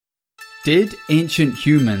Did ancient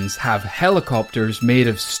humans have helicopters made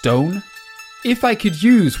of stone? If I could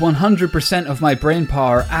use 100% of my brain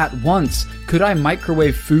power at once, could I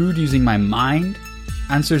microwave food using my mind?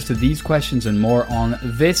 Answers to these questions and more on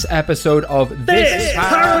this episode of This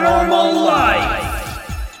Paranormal Life!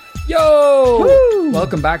 Yo! Woo!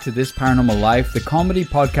 Welcome back to This Paranormal Life, the comedy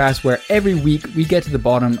podcast where every week we get to the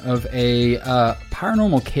bottom of a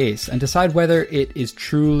paranormal case and decide whether it is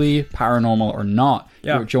truly paranormal or not.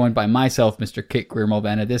 Yeah. We're joined by myself, Mr. Kit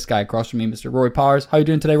Greer-Mulvanna, this guy across from me, Mr. Rory Powers. How are you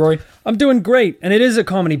doing today, Rory? I'm doing great, and it is a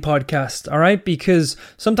comedy podcast, all right? Because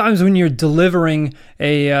sometimes when you're delivering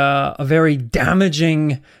a very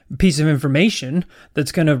damaging piece of information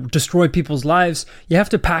that's going to destroy people's lives, you have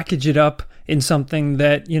to package it up in something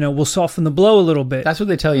that, you know, will soften the blow a little bit. That's what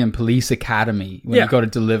they tell you in Police Academy when you got to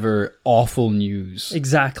deliver awful news.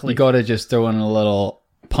 Exactly. You got to just throw in a little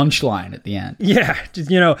punchline at the end. Yeah,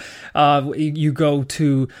 you know, you go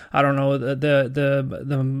to, I don't know,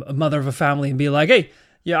 the mother of a family and be like, hey,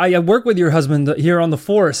 yeah, I work with your husband here on the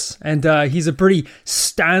force, and he's a pretty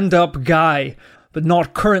stand-up guy, but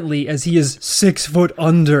not currently, as he is 6 foot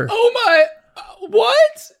under. Oh my,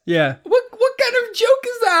 what? Yeah. What kind of joke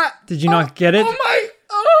is that? Did you not get it?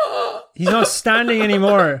 He's not standing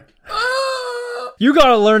anymore. You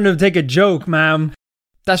gotta learn to take a joke, ma'am.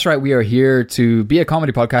 That's right, we are here to be a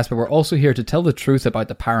comedy podcast, but we're also here to tell the truth about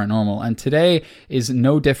the paranormal. And today is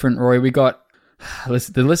no different, Rory. We got,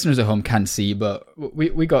 the listeners at home can't see, but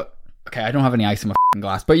we got, okay, I don't have any ice in my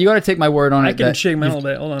glass, but you got to take my word on it. I can shake my little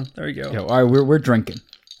bit. Hold on. There we go. Yo, all right, we're drinking.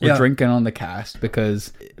 We're drinking on the cast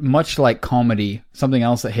because much like comedy, something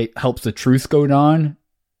else that helps the truth go down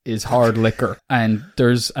is hard liquor. And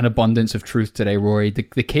there's an abundance of truth today, Rory.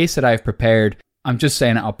 The case that I've prepared, I'm just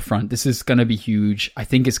saying it up front. This is going to be huge. I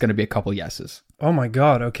think it's going to be a couple yeses. Oh my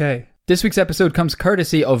God. Okay. This week's episode comes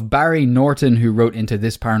courtesy of Barry Norton, who wrote into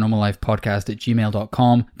this paranormal life podcast at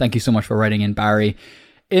gmail.com. Thank you so much for writing in, Barry.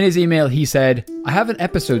 In his email, he said, I have an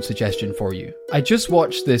episode suggestion for you. I just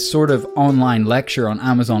watched this sort of online lecture on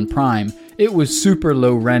Amazon Prime. It was super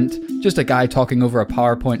low rent, just a guy talking over a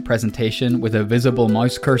PowerPoint presentation with a visible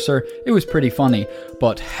mouse cursor. It was pretty funny.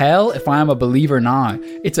 But hell, if I am a believer now,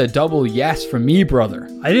 it's a double yes from me, brother.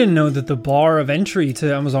 I didn't know that the bar of entry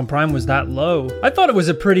to Amazon Prime was that low. I thought it was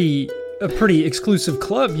a pretty exclusive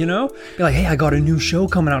club, you know? Be like, hey, I got a new show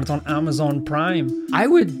coming out. It's on Amazon Prime. I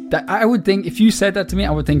would think, if you said that to me,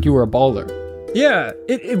 I would think you were a baller. Yeah,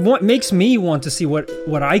 it makes me want to see what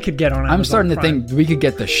I could get on Amazon I'm starting Prime. to think we could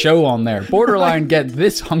get the show on there. Borderline get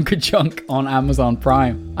this hunk of junk on Amazon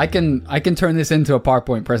Prime. I can turn this into a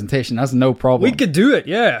PowerPoint presentation. That's no problem. We could do it,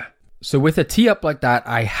 yeah. So with a tee up like that,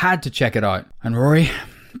 I had to check it out. And Rory,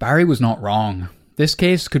 Barry was not wrong. This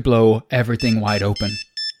case could blow everything wide open.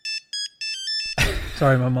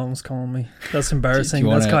 Sorry, my mom's calling me. That's embarrassing.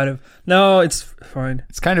 No, it's fine.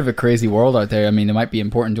 It's kind of a crazy world out there. I mean, it might be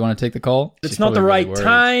important. Do you want to take the call? It's not the right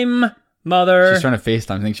time, mother. She's trying to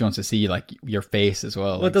FaceTime. I think she wants to see like your face as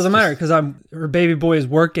well. Well, it doesn't matter because her baby boy is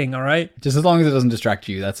working. All right. Just as long as it doesn't distract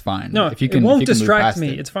you, that's fine. No, it won't distract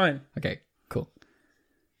me. It's fine. Okay.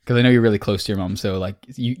 Because I know you're really close to your mom, so like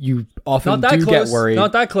you often get worried.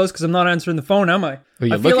 Not that close, because I'm not answering the phone, am I?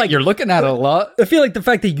 Well, you're looking at it a lot. I feel like the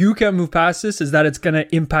fact that you can't move past this is that it's going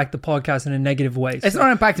to impact the podcast in a negative way. So. It's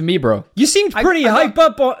not impacting me, bro. You seemed pretty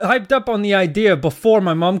hyped up on the idea before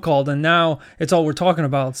my mom called, and now it's all we're talking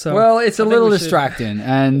about. So well, it's a little distracting,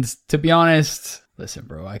 and to be honest. Listen,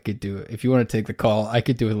 bro, I could do it. If you want to take the call, I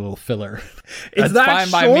could do a little filler. It's that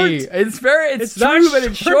fine short? By me. It's true, but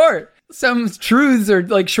it's short. Some truths are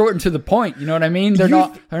like short and to the point. You know what I mean? They're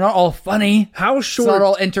not all funny. How short? It's not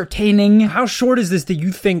all entertaining. How short is this that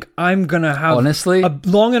you think I'm gonna have? Honestly, a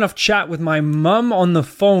long enough chat with my mum on the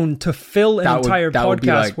phone to fill an entire podcast would be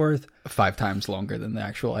like worth? 5 times longer than the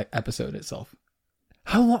actual episode itself.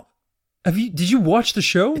 How long? Did you watch the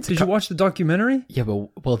show? Did you watch the documentary? Yeah,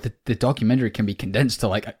 but the documentary can be condensed to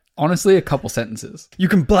like honestly a couple sentences. You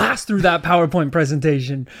can blast through that PowerPoint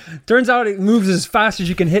presentation. Turns out it moves as fast as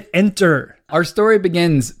you can hit enter. Our story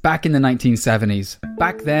begins back in the 1970s.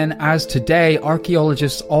 Back then, as today,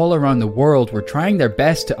 archaeologists all around the world were trying their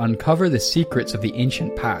best to uncover the secrets of the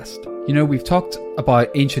ancient past. You know, we've talked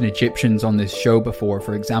about ancient Egyptians on this show before,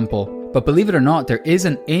 for example. But believe it or not, there is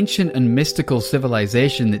an ancient and mystical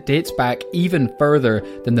civilization that dates back even further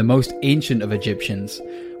than the most ancient of Egyptians.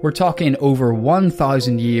 We're talking over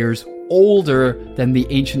 1,000 years older than the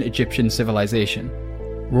ancient Egyptian civilization.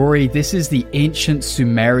 Rory, this is the ancient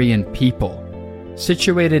Sumerian people.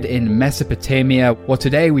 Situated in Mesopotamia, what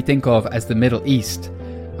today we think of as the Middle East.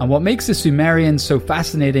 And what makes the Sumerians so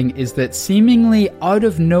fascinating is that seemingly out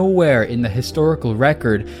of nowhere in the historical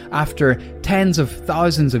record, after tens of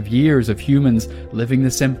thousands of years of humans living the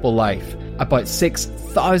simple life, about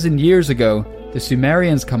 6,000 years ago, the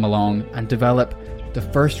Sumerians come along and develop the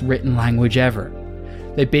first written language ever.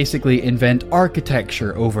 They basically invent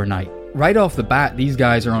architecture overnight. Right off the bat, these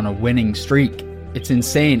guys are on a winning streak. It's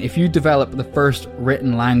insane. If you develop the first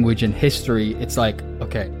written language in history, it's like,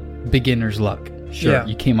 okay, beginner's luck. Sure,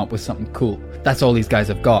 you came up with something cool. That's all these guys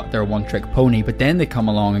have got. They're a one-trick pony. But then they come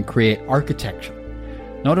along and create architecture.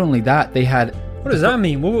 Not only that, they had... What does that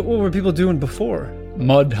mean? What were people doing before?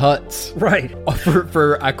 Mud huts. Right.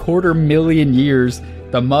 For 250,000 years,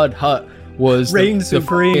 the mud hut was Reign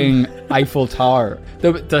supreme. The fucking Eiffel Tower.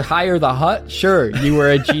 The higher the hut, sure, you were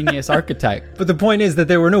a genius architect. But the point is that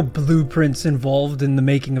there were no blueprints involved in the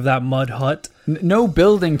making of that mud hut. No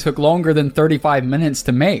building took longer than 35 minutes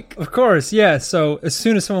to make. Of course, yeah. So as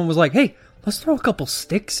soon as someone was like, hey, let's throw a couple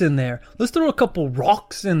sticks in there. Let's throw a couple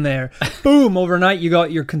rocks in there. Boom, overnight you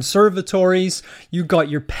got your conservatories. You got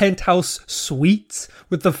your penthouse suites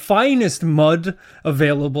with the finest mud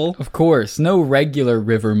available. Of course, no regular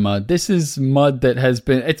river mud. This is mud that has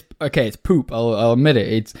been... It's poop. I'll admit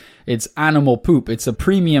it. It's animal poop. It's a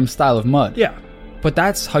premium style of mud. Yeah. But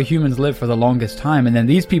that's how humans lived for the longest time. And then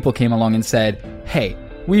these people came along and said, hey,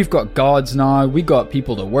 we've got gods now. We got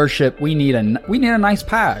people to worship. We need a nice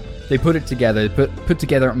pad. They put it together. Put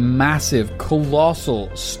together massive,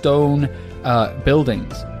 colossal stone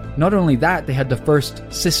buildings. Not only that, they had the first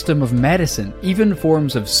system of medicine, even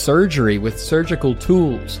forms of surgery with surgical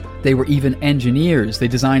tools. They were even engineers. They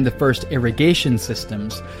designed the first irrigation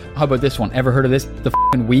systems. How about this one? Ever heard of this? The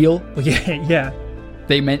fucking wheel? Well, yeah.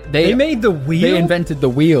 They made the wheel? They invented the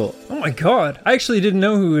wheel. Oh my god. I actually didn't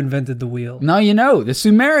know who invented the wheel. Now you know. The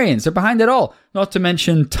Sumerians are behind it all. Not to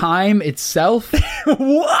mention time itself.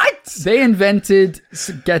 What? They invented...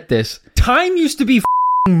 Get this. Time used to be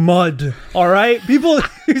mud, alright? People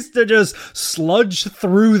used to just sludge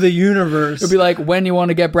through the universe. It'd be like, when you want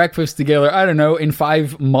to get breakfast together, I don't know, in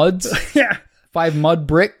 5 muds? Yeah. 5 mud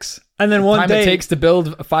bricks? And then one day... it takes to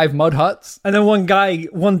build 5 mud huts? And then one day,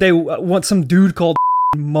 some dude called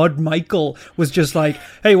Mud Michael was just like,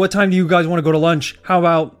 hey, what time do you guys want to go to lunch? How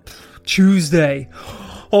about Tuesday?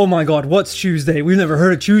 Oh my god, what's Tuesday? We've never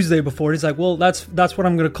heard of Tuesday before. He's like, well, that's what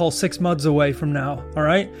I'm going to call 6 muds away from now, all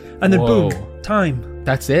right? And then boom, time.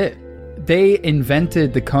 That's it. They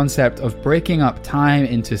invented the concept of breaking up time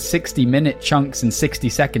into 60-minute chunks and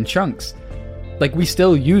 60-second chunks. Like, we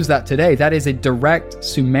still use that today. That is a direct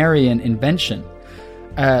Sumerian invention.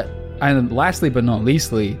 And lastly but not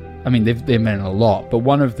leastly, I mean, they've invented a lot, but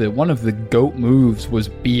one of the GOAT moves was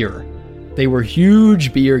beer. They were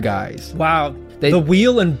huge beer guys. Wow. The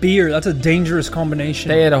wheel and beer, that's a dangerous combination.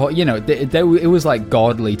 They had a whole, it was like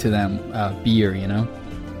godly to them, beer,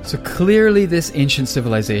 So clearly this ancient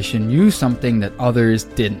civilization knew something that others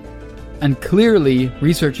didn't. And clearly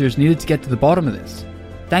researchers needed to get to the bottom of this.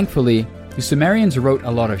 Thankfully, the Sumerians wrote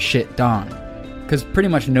a lot of shit down, because pretty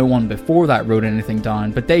much no one before that wrote anything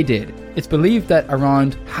down, but they did. It's believed that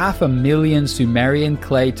around 500,000 Sumerian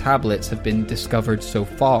clay tablets have been discovered so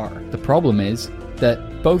far. The problem is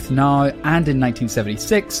that both now and in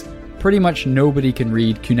 1976, pretty much nobody can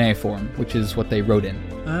read cuneiform, which is what they wrote in.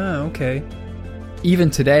 Ah, okay.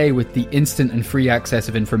 Even today, with the instant and free access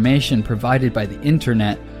of information provided by the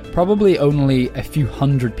internet, probably only a few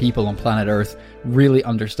hundred people on planet Earth really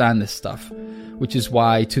understand this stuff, which is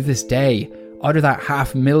why, to this day, out of that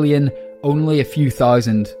 500,000, only a few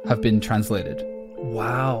thousand have been translated.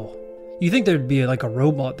 Wow. You think there'd be like a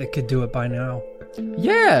robot that could do it by now?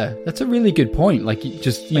 Yeah, that's a really good point. Like,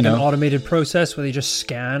 an automated process where they just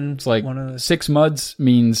scan. It's like 6 muds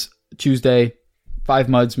means Tuesday, 5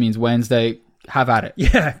 muds means Wednesday. Have at it.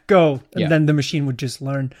 Yeah, go. And then the machine would just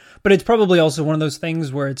learn. But it's probably also one of those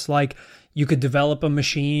things where it's like you could develop a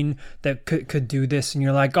machine that could do this, and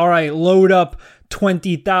you're like, all right, load up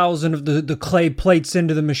 20,000 of the clay plates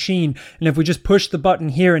into the machine, and if we just push the button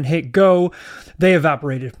here and hit go, they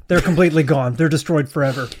evaporated. They're completely gone. They're destroyed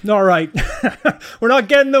forever. All right. We're not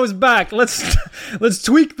getting those back. Let's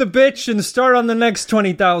tweak the bitch and start on the next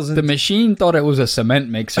 20,000. The machine thought it was a cement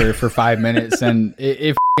mixer for 5 minutes, and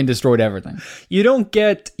it destroyed everything. You don't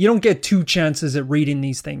get 2 chances at reading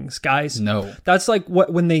these things, guys. No. That's like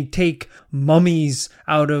when they take mummies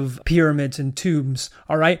out of pyramids and tombs,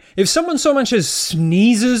 all right? If someone so much as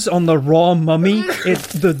sneezes on the raw mummy,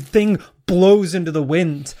 the thing blows into the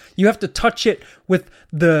wind. You have to touch it with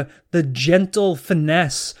the gentle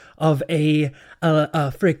finesse of a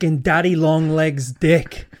freaking daddy long legs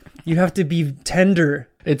dick. You have to be tender.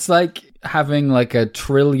 It's like having like $1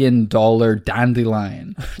 trillion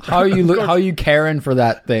dandelion. How are you caring for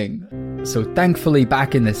that thing? So thankfully,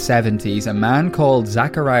 back in the 70s, a man called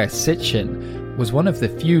Zecharia Sitchin was one of the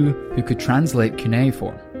few who could translate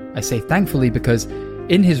cuneiform. I say thankfully because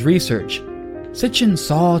in his research, Sitchin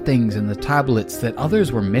saw things in the tablets that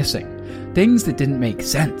others were missing, things that didn't make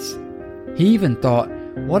sense. He even thought,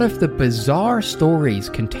 what if the bizarre stories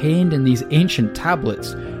contained in these ancient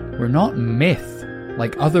tablets were not myth,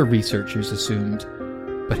 like other researchers assumed,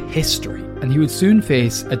 but history? And he would soon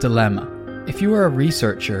face a dilemma. If you are a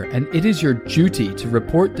researcher and it is your duty to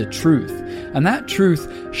report the truth, and that truth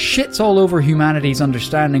shits all over humanity's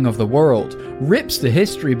understanding of the world, rips the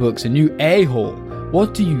history books a new a-hole,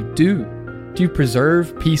 what do you do? Do you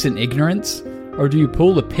preserve peace and ignorance? Or do you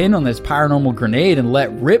pull the pin on this paranormal grenade and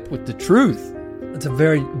let rip with the truth? It's a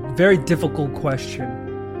very, very difficult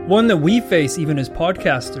question. One that we face even as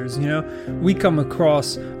podcasters, you know? We come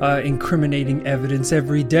across incriminating evidence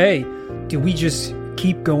every day. Do we just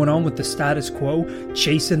keep going on with the status quo,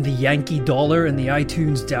 chasing the Yankee dollar and the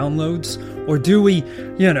iTunes downloads? Or do we,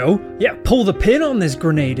 pull the pin on this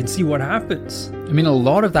grenade and see what happens? I mean, a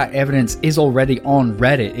lot of that evidence is already on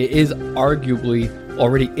Reddit. It is arguably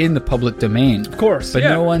already in the public domain. Of course, but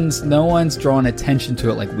no one's drawn attention to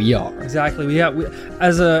it like we are. Exactly. We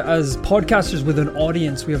as podcasters with an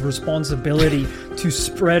audience, we have responsibility to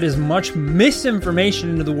spread as much misinformation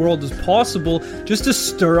into the world as possible, just to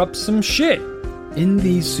stir up some shit. In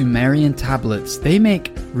these Sumerian tablets, they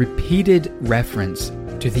make repeated reference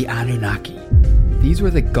to the Anunnaki. These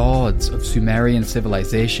were the gods of Sumerian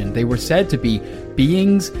civilization. They were said to be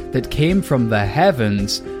beings that came from the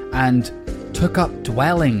heavens and took up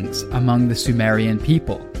dwellings among the Sumerian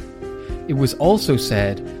people. It was also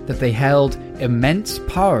said that they held immense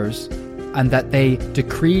powers and that they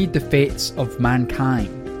decreed the fates of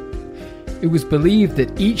mankind. It was believed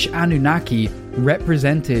that each Anunnaki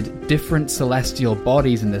represented different celestial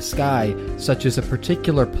bodies in the sky, such as a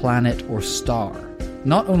particular planet or star.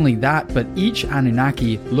 Not only that, but each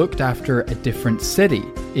Anunnaki looked after a different city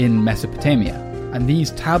in Mesopotamia, and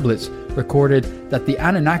these tablets recorded that the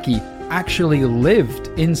Anunnaki actually lived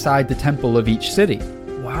inside the temple of each city.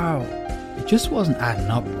 Wow. It just wasn't adding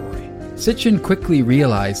up, Rory. Sitchin quickly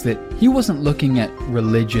realized that he wasn't looking at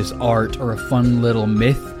religious art or a fun little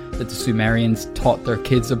myth that the Sumerians taught their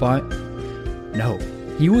kids about. No,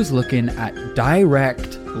 he was looking at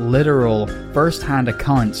direct, literal, first-hand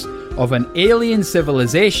accounts of an alien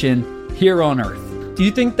civilization here on Earth. Do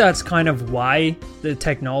you think that's kind of why the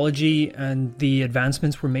technology and the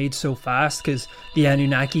advancements were made so fast? Because the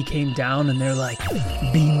Anunnaki came down and they're like,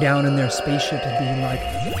 beamed down in their spaceship and being like,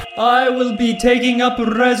 I will be taking up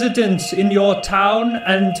residence in your town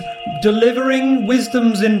and delivering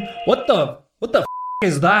wisdoms in... What the f***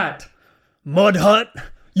 is that? Mud hut?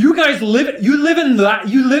 You guys live in that?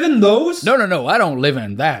 You live in those? No, I don't live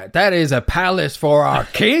in that. That is a palace for our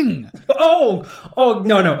king. Oh,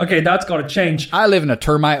 no. Okay, that's got to change. I live in a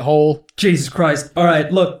termite hole. Jesus Christ. All right,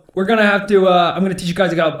 look, we're going to have to, I'm going to teach you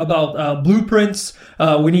guys about blueprints.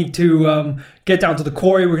 We need to get down to the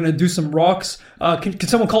quarry. We're going to do some rocks. Can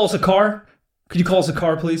someone call us a car? Could you call us a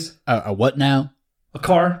car, please? A what now? A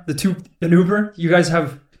car? An Uber? You guys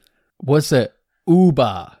have... What's it?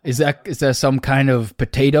 Uba. Is there some kind of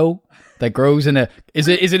potato that grows in a... Is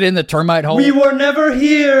it in the termite hole? We were never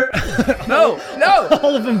here. No.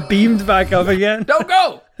 All of them beamed back up again. Don't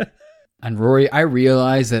go. And Rory, I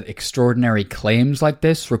realize that extraordinary claims like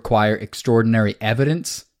this require extraordinary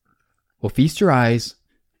evidence. Well, feast your eyes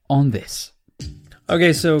on this.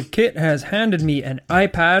 Okay, so Kit has handed me an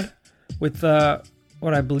iPad with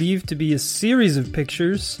what I believe to be a series of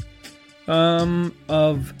pictures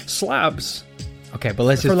of slabs. Okay, but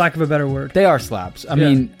let's just... For lack of a better word. They are slabs. I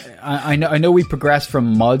mean, I know we progressed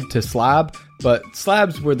from mud to slab, but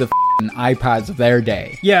slabs were the iPads of their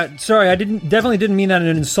day. Yeah, sorry, I definitely didn't mean that in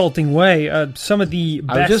an insulting way. Some of the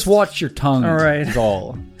best... I'll just watch your tongue. All right. Is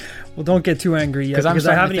all. Well, don't get too angry yet. Because I'm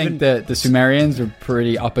starting to think that the Sumerians are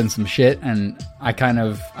pretty up in some shit, and I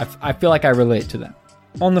feel like I relate to them.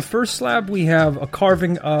 On the first slab, we have a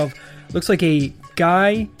carving of... Looks like a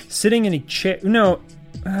guy sitting in a chair... No,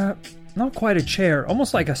 not quite a chair,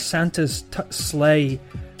 almost like a Santa's sleigh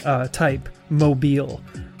type mobile,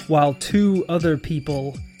 while two other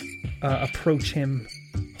people approach him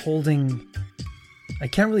holding... I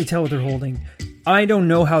can't really tell what they're holding. I don't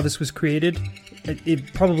know how this was created.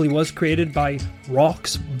 It probably was created by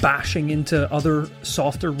rocks bashing into other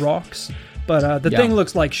softer rocks, but the thing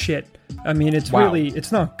looks like shit. I mean, it's really,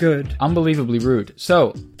 it's not good. Unbelievably rude.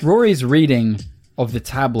 So, Rory's reading of the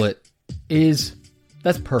tablet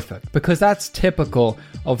that's perfect, because that's typical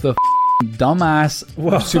of the dumbass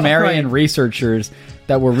Sumerian researchers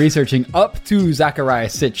that were researching up to Zecharia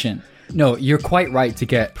Sitchin. No, you're quite right to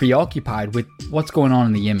get preoccupied with what's going on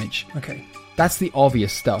in the image. Okay. That's the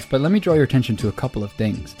obvious stuff, but let me draw your attention to a couple of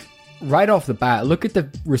things. Right off the bat, look at the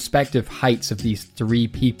respective heights of these three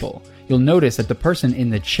people. You'll notice that the person in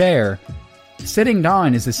the chair sitting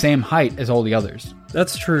down is the same height as all the others.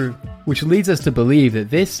 That's true. Which leads us to believe that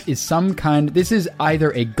this is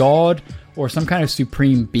either a god or some kind of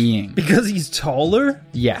supreme being. Because he's taller?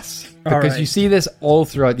 Yes. Because you see this all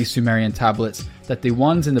throughout these Sumerian tablets, that the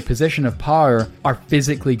ones in the position of power are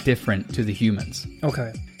physically different to the humans.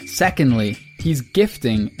 Okay. Secondly, he's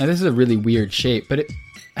gifting, now this is a really weird shape, but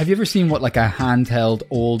have you ever seen what like a handheld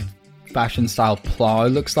old-fashioned style plow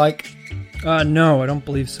looks like? No, I don't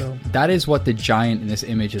believe so. That is what the giant in this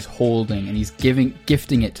image is holding, and he's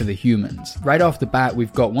gifting it to the humans. Right off the bat,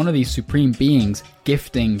 we've got one of these supreme beings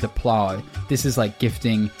gifting the plow. This is like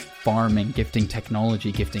gifting farming, gifting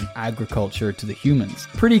technology, gifting agriculture to the humans.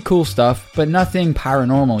 Pretty cool stuff, but nothing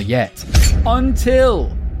paranormal yet.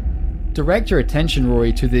 Until direct your attention,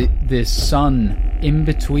 Rory, to the sun in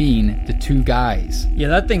between the two guys. Yeah,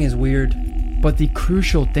 that thing is weird. But the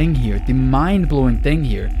crucial thing here, the mind-blowing thing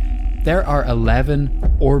here, there are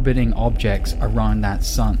 11 orbiting objects around that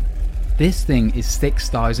sun. This thing is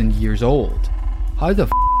 6,000 years old. How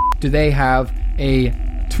the do they have a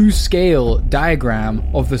 2-scale diagram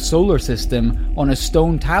of the solar system on a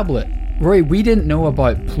stone tablet? Roy, we didn't know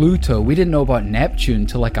about Pluto, we didn't know about Neptune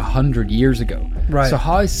till like 100 years ago. Right. So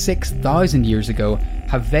how 6,000 years ago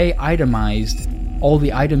have they itemized all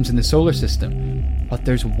the items in the solar system? But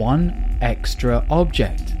there's one extra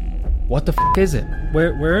object. What the is it?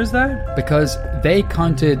 Where is that? Because they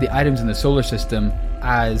counted the items in the solar system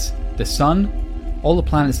as the sun, all the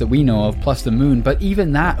planets that we know of, plus the moon, but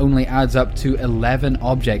even that only adds up to 11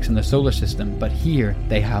 objects in the solar system, but here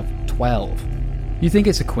they have 12. You think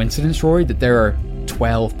it's a coincidence, Rory, that there are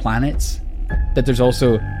 12 planets? That there's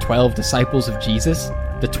also 12 disciples of Jesus?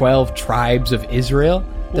 The 12 tribes of Israel?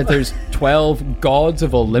 That there's 12 gods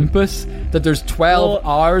of Olympus? That there's 12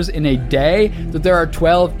 hours in a day? That there are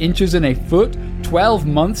 12 inches in a foot? 12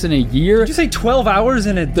 months in a year? Did you say 12 hours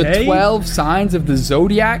in a day? The 12 signs of the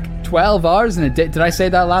zodiac? 12 hours in a day? Did I say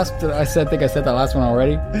that last? I think I said that last one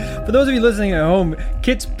already. For those of you listening at home,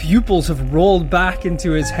 Kit's pupils have rolled back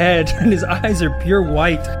into his head and his eyes are pure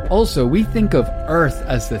white. Also, we think of Earth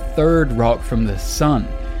as the third rock from the sun.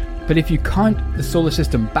 But if you count the solar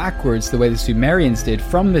system backwards the way the Sumerians did,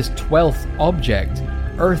 from this 12th object,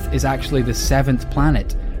 Earth is actually the 7th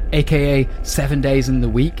planet, aka 7 days in the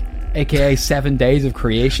week, aka 7 days of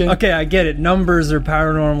creation. Okay, I get it. Numbers are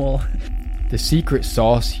paranormal. The secret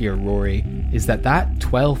sauce here, Rory, is that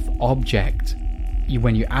 12th object,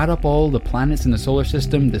 when you add up all the planets in the solar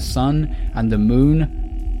system, the sun and the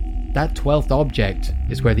moon, that 12th object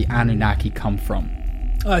is where the Anunnaki come from.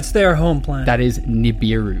 Oh, it's their home planet. That is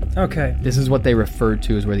Nibiru. Okay. This is what they referred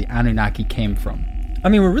to as where the Anunnaki came from. I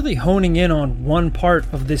mean, we're really honing in on one part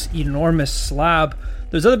of this enormous slab.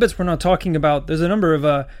 There's other bits we're not talking about. There's a number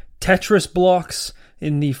of Tetris blocks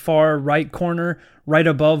in the far right corner, right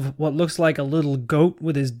above what looks like a little goat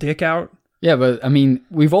with his dick out. Yeah, but I mean,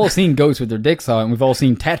 we've all seen goats with their dicks out, and we've all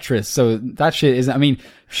seen Tetris, so that shit isn't, I mean,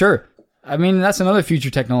 sure. I mean, that's another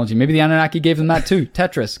future technology. Maybe the Anunnaki gave them that too.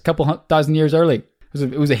 Tetris, a couple thousand years early.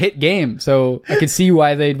 It was a hit game, so I could see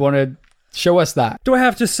why they'd want to show us that. Do I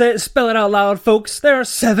have to spell it out loud, folks? There are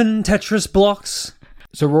 7 Tetris blocks.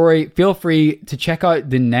 So Rory, feel free to check out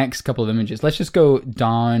the next couple of images. Let's just go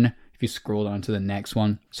down, if you scroll down to the next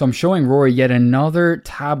one. So I'm showing Rory yet another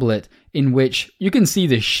tablet in which you can see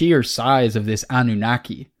the sheer size of this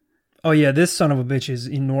Anunnaki. Oh yeah, this son of a bitch is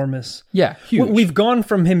enormous. Yeah, huge. We've gone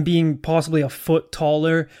from him being possibly a foot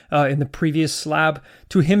taller in the previous slab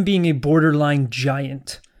to him being a borderline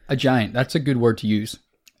giant. A giant, that's a good word to use.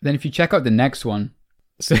 Then if you check out the next one,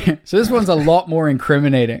 so this one's a lot more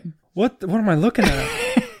incriminating. What am I looking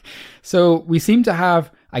at? So we seem to have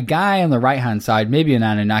a guy on the right-hand side, maybe an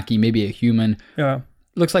Anunnaki, maybe a human. Yeah.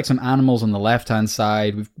 Looks like some animals on the left-hand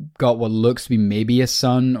side. We've got what looks to be maybe a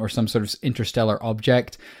sun or some sort of interstellar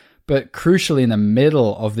object. But crucially, in the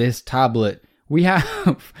middle of this tablet, we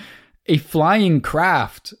have a flying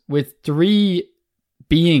craft with 3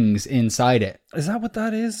 beings inside it. Is that what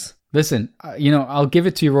that is? Listen, I'll give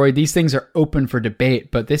it to you, Roy. These things are open for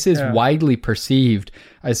debate, but this is widely perceived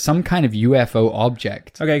as some kind of UFO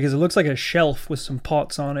object. Okay, because it looks like a shelf with some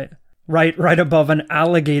pots on it. Right above an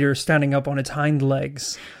alligator standing up on its hind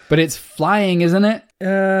legs. But it's flying, isn't it?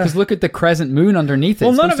 Because look at the crescent moon underneath it.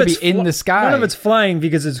 Well, it's supposed to be in the sky. None of it's flying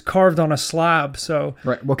because it's carved on a slab, so...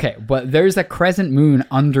 Right, okay, but there's a crescent moon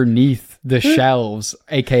underneath the shelves,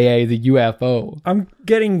 aka the UFO. I'm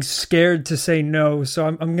getting scared to say no, so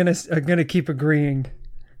I'm gonna keep agreeing.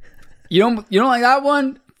 You don't like that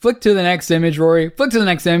one? Flick to the next image, Rory. Flick to the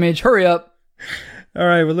next image. Hurry up. All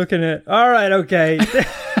right, we're looking at. All right, okay.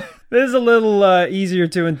 This is a little easier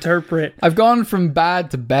to interpret. I've gone from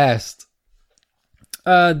bad to best.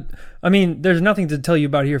 I mean, there's nothing to tell you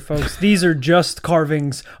about here, folks. These are just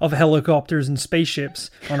carvings of helicopters and spaceships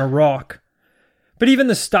on a rock. But even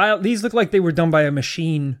the style, these look like they were done by a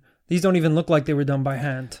machine. These don't even look like they were done by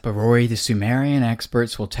hand. But Rory, the Sumerian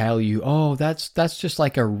experts will tell you, oh, that's just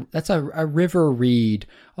like a river reed.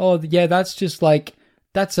 Oh, yeah, that's just like,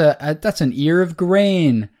 that's an ear of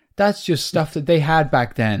grain. That's just stuff that they had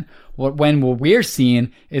back then. What we're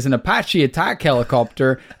seeing is an Apache attack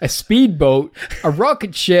helicopter, a speedboat, a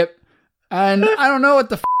rocket ship, and I don't know what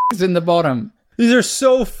the is in the bottom. These are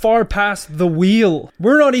so far past the wheel.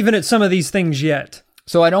 We're not even at some of these things yet.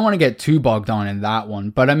 So I don't want to get too bogged down in that one,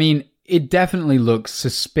 but I mean, it definitely looks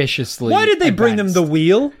suspiciously Why did they bring them the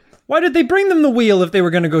wheel? Why did they bring them the wheel if they were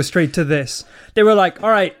going to go straight to this? They were like, all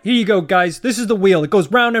right, here you go, guys. This is the wheel. It goes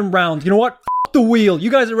round and round. You know what? F*** the wheel. You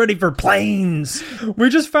guys are ready for planes. We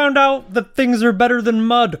just found out that things are better than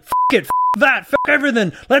mud. F*** it. F*** that. F***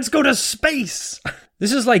 everything. Let's go to space.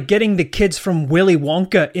 This is like getting the kids from Willy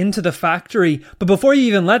Wonka into the factory, but before you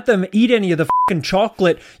even let them eat any of the f***ing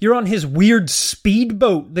chocolate, you're on his weird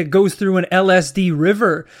speedboat that goes through an LSD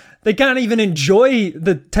river. They can't even enjoy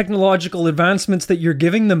the technological advancements that you're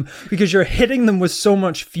giving them because you're hitting them with so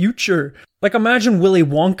much future. Like, imagine Willy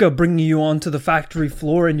Wonka bringing you onto the factory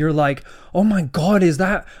floor and you're like, oh my God, is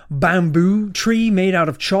that bamboo tree made out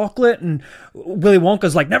of chocolate? And Willy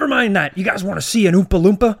Wonka's like, never mind that. You guys want to see an Oompa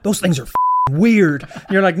Loompa? Those things are weird.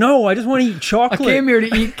 And you're like, no, I just want to eat chocolate. I came here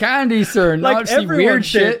to eat candy, sir, not see weird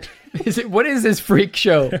shit. What is this freak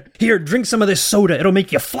show? Here, drink some of this soda. It'll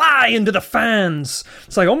make you fly into the fans.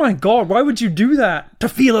 It's like, oh my God, why would you do that? To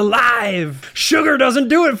feel alive. Sugar doesn't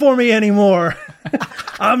do it for me anymore.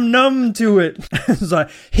 I'm numb to it. It's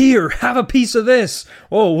like, here, have a piece of this.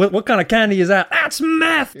 Oh, what kind of candy is that? That's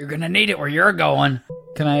meth. You're gonna need it where you're going.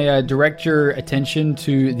 Can I direct your attention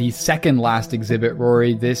to the second last exhibit,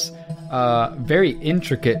 Rory? This very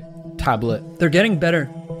intricate tablet. They're getting better.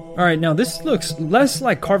 All right, now this looks less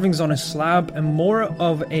like carvings on a slab and more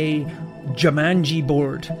of a Jumanji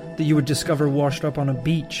board that you would discover washed up on a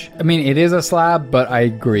beach. I mean, it is a slab, but I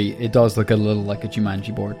agree. It does look a little like a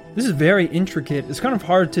Jumanji board. This is very intricate. It's kind of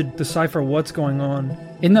hard to decipher what's going on.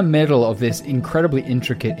 In the middle of this incredibly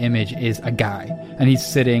intricate image is a guy, and he's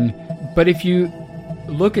sitting. But if you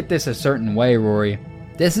look at this a certain way, Rory,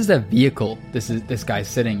 this is a vehicle this guy's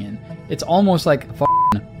sitting in. It's almost like a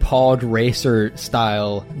pod racer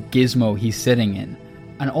style gizmo he's sitting in.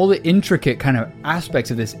 And all the intricate kind of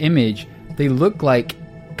aspects of this image, they look like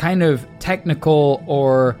kind of technical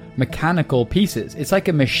or mechanical pieces. It's like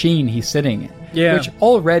a machine he's sitting in. Yeah. Which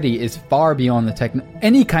already is far beyond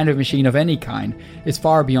any kind of machine of any kind is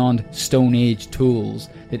far beyond Stone Age tools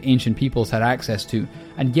that ancient peoples had access to.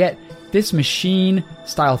 And yet, this machine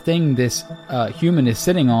style thing this human is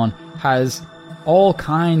sitting on has all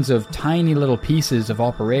kinds of tiny little pieces of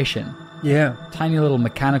operation. Yeah. Tiny little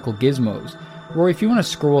mechanical gizmos. Rory, if you want to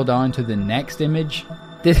scroll down to the next image.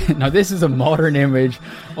 This is a modern image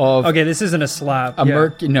of... Okay, this isn't a slab.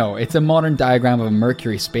 No, it's a modern diagram of a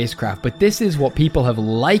Mercury spacecraft. But this is what people have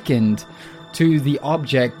likened to the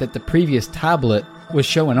object that the previous tablet was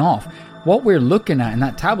showing off. What we're looking at in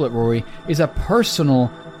that tablet, Rory, is a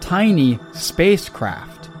personal, tiny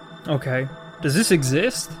spacecraft. Okay. Does this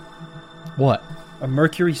exist? What? A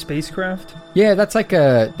Mercury spacecraft? Yeah, that's like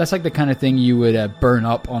the kind of thing you would burn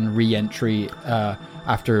up on re-entry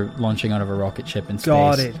after launching out of a rocket ship in space.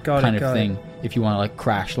 Got it. Kind of thing. If you want to like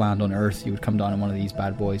crash land on Earth, you would come down in one of these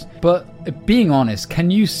bad boys. But being honest,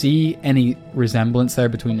 can you see any resemblance there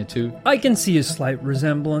between the two? I can see a slight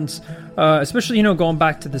resemblance, especially, going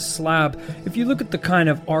back to the slab. If you look at the kind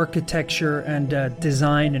of architecture and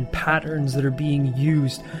design and patterns that are being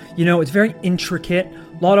used, it's very intricate.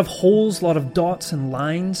 A lot of holes, a lot of dots and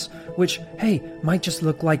lines, which, hey, might just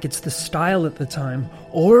look like it's the style at the time.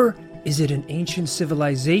 Or is it an ancient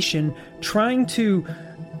civilization trying to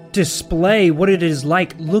display what it is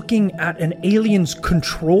like looking at an alien's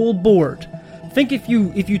control board? Think if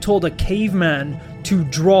you told a caveman to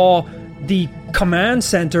draw the command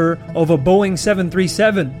center of a Boeing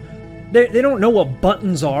 737. They don't know what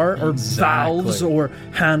buttons are, or valves, or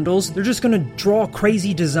handles. They're just going to draw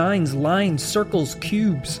crazy designs, lines, circles,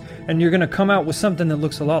 cubes, and you're going to come out with something that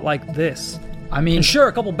looks a lot like this. I mean... And sure,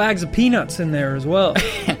 a couple bags of peanuts in there as well.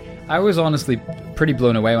 I was honestly pretty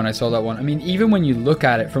blown away when I saw that one. I mean, even when you look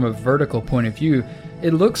at it from a vertical point of view,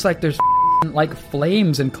 it looks like there's like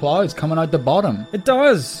flames and clouds coming out the bottom. It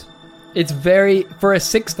does. It's very, for a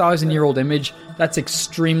 6,000-year-old image, that's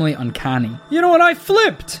extremely uncanny. You know what? I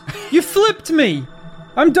flipped. You flipped me.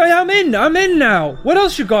 I'm in now. What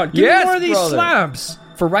else you got? Give me more of these slabs.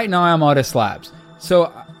 For right now, I'm out of slabs.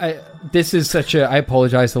 So this is such a, I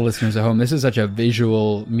apologize to the listeners at home. This is such a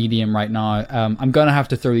visual medium right now. I'm going to have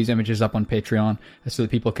to throw these images up on Patreon so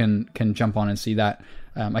that people can jump on and see that.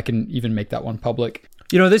 I can even make that one public.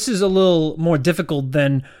 You know, this is a little more difficult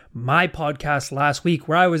than my podcast last week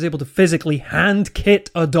where I was able to physically hand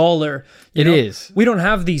kit $1. It is. We don't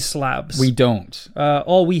have these slabs. We don't.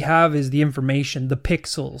 All we have is the information, the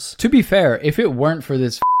pixels. To be fair, if it weren't for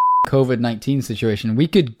this COVID-19 situation, we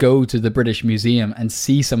could go to the British Museum and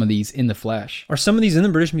see some of these in the flesh. Are some of these in the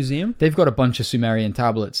British Museum? They've got a bunch of Sumerian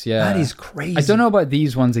tablets, yeah. That is crazy. I don't know about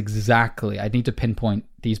these ones exactly. I need to pinpoint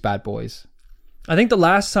these bad boys. I think the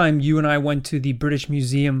last time you and I went to the British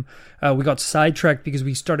Museum, we got sidetracked because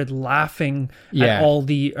we started laughing at all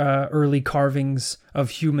the early carvings of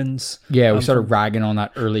humans. Yeah, we started ragging on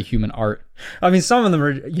that early human art. I mean, some of them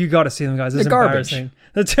are, you got to see them, guys. It's embarrassing.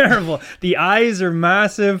 They're terrible. The eyes are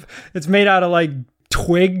massive. It's made out of like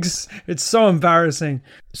twigs. It's so embarrassing.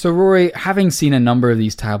 So Rory, having seen a number of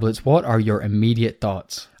these tablets, what are your immediate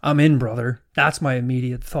thoughts? I'm in, brother. That's my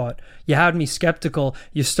immediate thought. You had me skeptical.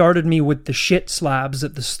 You started me with the shit slabs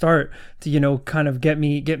at the start to, you know, kind of get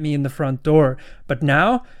me in the front door. But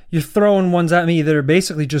now you're throwing ones at me that are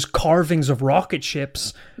basically just carvings of rocket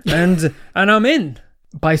ships, and I'm in.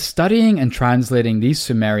 By studying and translating these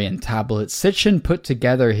Sumerian tablets, Sitchin put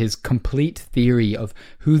together his complete theory of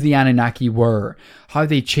who the Anunnaki were, how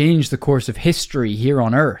they changed the course of history here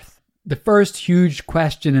on Earth. The first huge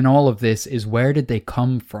question in all of this is, where did they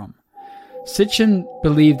come from? Sitchin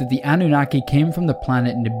believed that the Anunnaki came from the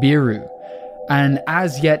planet Nibiru, an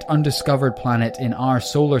as yet undiscovered planet in our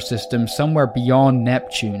solar system somewhere beyond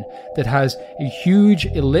Neptune that has a huge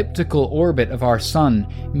elliptical orbit of our sun,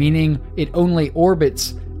 meaning it only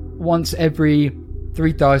orbits once every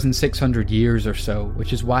 3,600 years or so,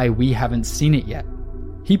 which is why we haven't seen it yet.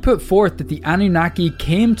 He put forth that the Anunnaki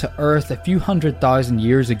came to Earth a few 100,000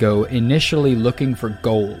 years ago, initially looking for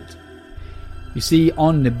gold. You see,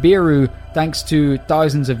 on Nibiru, thanks to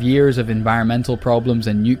thousands of years of environmental problems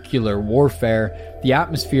and nuclear warfare, the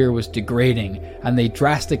atmosphere was degrading, and they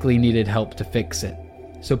drastically needed help to fix it.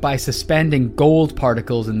 So by suspending gold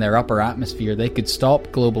particles in their upper atmosphere, they could stop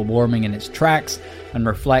global warming in its tracks and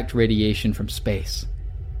reflect radiation from space.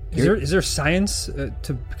 Is there science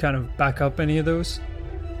to kind of back up any of those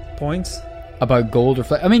points? About gold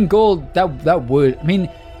I mean, gold, that would... I mean,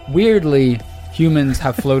 weirdly, humans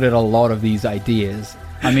have floated a lot of these ideas.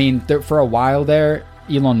 I mean, for a while there,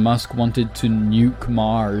 Elon Musk wanted to nuke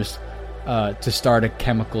Mars to start a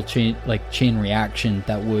chemical chain reaction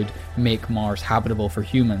that would make Mars habitable for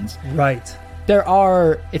humans. Right.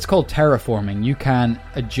 It's called terraforming. You can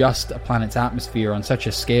adjust a planet's atmosphere on such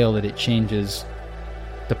a scale that it changes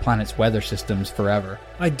the planet's weather systems forever.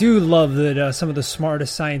 I do love that some of the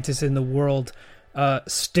smartest scientists in the world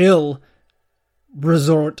still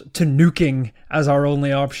resort to nuking as our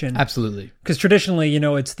only option. Absolutely. Because traditionally, you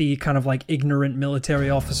know, it's the kind of like ignorant military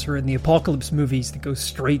officer in the apocalypse movies that goes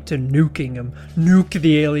straight to nuking them. Nuke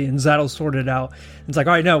the aliens, that'll sort it out. It's like,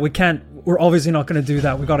 all right, no, we're obviously not going to do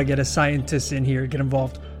that. We got to get a scientist in here, get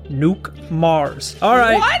involved. Nuke Mars. All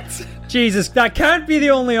right. What? Jesus, that can't be the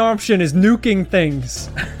only option, is nuking things.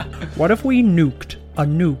 What if we nuked a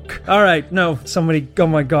nuke? All right, no, somebody, oh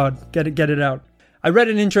my God, get it out. I read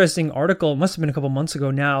an interesting article, it must have been a couple months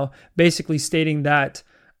ago now, basically stating that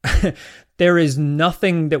there is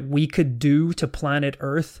nothing that we could do to planet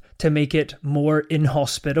Earth to make it more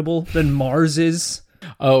inhospitable than Mars is.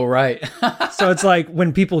 Oh, right. So it's like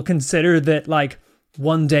when people consider that like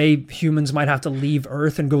one day humans might have to leave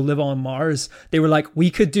Earth and go live on Mars, they were like, we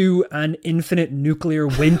could do an infinite nuclear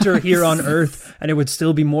winter here on Earth and it would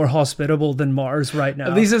still be more hospitable than Mars right now.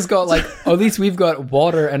 At least it's got at least we've got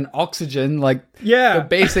water and oxygen. The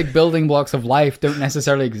basic building blocks of life don't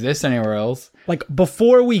necessarily exist anywhere else. Like,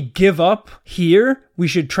 before we give up here, we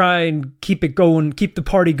should try and keep the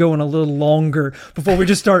party going a little longer before we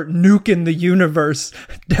just start nuking the universe,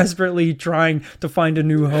 desperately trying to find a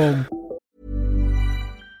new home.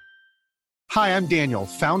 Hi, I'm Daniel,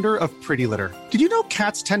 founder of Pretty Litter. Did you know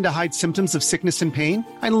cats tend to hide symptoms of sickness and pain?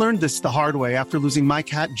 I learned this the hard way after losing my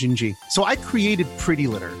cat, Gingy. So I created Pretty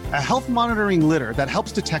Litter, a health monitoring litter that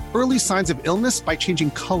helps detect early signs of illness by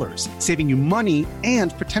changing colors, saving you money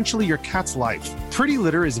and potentially your cat's life. Pretty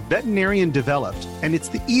Litter is veterinarian developed, and it's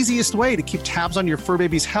the easiest way to keep tabs on your fur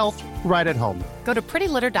baby's health right at home. Go to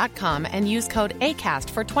prettylitter.com and use code ACAST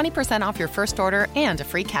for 20% off your first order and a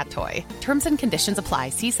free cat toy. Terms and conditions apply.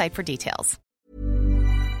 See site for details.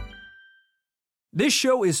 This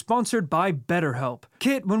show is sponsored by BetterHelp.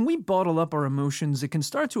 Kit, when we bottle up our emotions, it can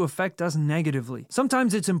start to affect us negatively.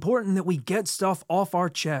 Sometimes it's important that we get stuff off our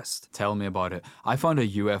chest. Tell me about it. I found a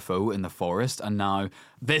UFO in the forest, and now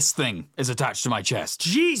this thing is attached to my chest.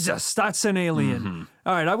 Jesus, that's an alien.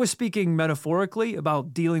 All right, I was speaking metaphorically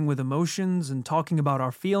about dealing with emotions and talking about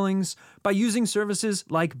our feelings by using services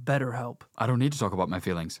like BetterHelp. I don't need to talk about my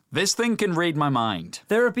feelings. This thing can read my mind.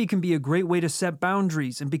 Therapy can be a great way to set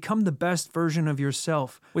boundaries and become the best version of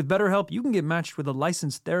yourself. With BetterHelp, you can get matched with a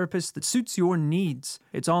licensed therapist that suits your needs.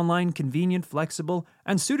 It's online, convenient, flexible,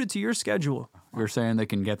 and suited to your schedule. You're saying they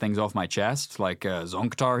can get things off my chest, like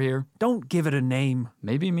Zonktar here? Don't give it a name.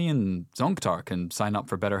 Maybe me and Zonktar can sign up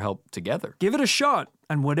for BetterHelp together. Give it a shot,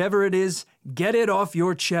 and whatever it is, get it off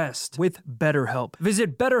your chest with BetterHelp.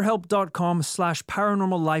 Visit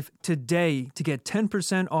betterhelp.com/paranormallife today to get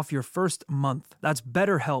 10% off your first month. That's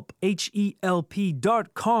BetterHelp,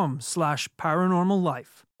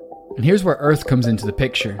 HELP.com/paranormallife. And here's where Earth comes into the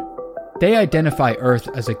picture. They identify Earth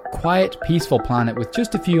as a quiet, peaceful planet with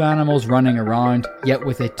just a few animals running around, yet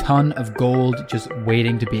with a ton of gold just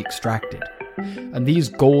waiting to be extracted. And these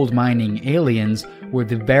gold mining aliens were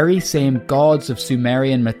the very same gods of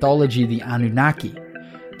Sumerian mythology, the Anunnaki.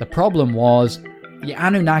 The problem was, the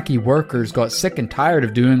Anunnaki workers got sick and tired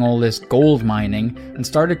of doing all this gold mining and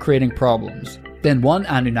started creating problems. Then one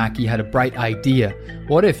Anunnaki had a bright idea.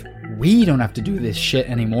 What if we don't have to do this shit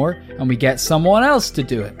anymore and we get someone else to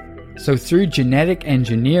do it? So through genetic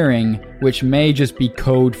engineering, which may just be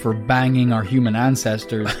code for banging our human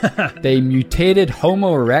ancestors, they mutated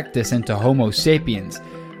Homo erectus into Homo sapiens,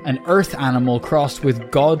 an earth animal crossed with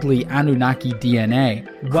godly Anunnaki DNA,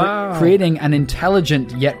 creating an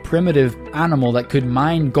intelligent yet primitive animal that could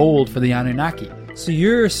mine gold for the Anunnaki. So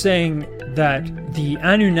you're saying that the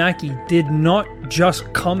Anunnaki did not just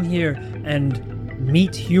come here and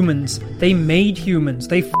meet humans, they made humans,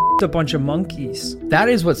 they a bunch of monkeys. That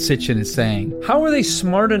is what Sitchin is saying. How are they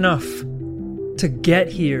smart enough to get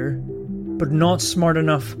here, but not smart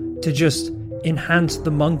enough to just enhance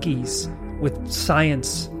the monkeys with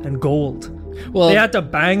science and gold? Well, they had to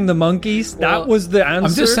bang the monkeys? That was the answer?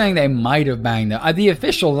 I'm just saying they might have banged them. The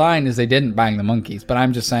official line is they didn't bang the monkeys, but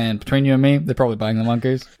I'm just saying, between you and me, they probably banged the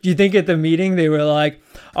monkeys. Do you think at the meeting they were like,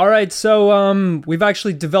 all right, so we've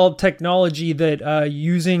actually developed technology that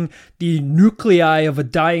using the nuclei of a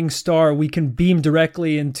dying star, we can beam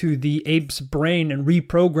directly into the ape's brain and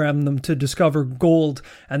reprogram them to discover gold.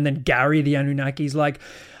 And then Gary, the Anunnaki's like,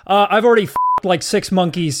 I've already like 6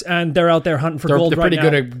 monkeys and they're out there hunting for gold right now.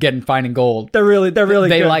 They're pretty good at finding gold. They're really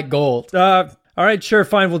good. They like gold. All right, sure,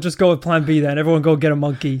 fine. We'll just go with plan B then. Everyone go get a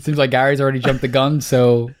monkey. Seems like Gary's already jumped the gun,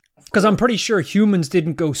 so... Because I'm pretty sure humans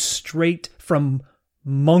didn't go straight from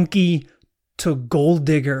monkey to gold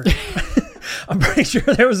digger. I'm pretty sure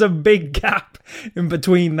there was a big gap in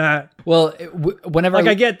between that. Well, whenever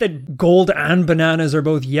I get that gold and bananas are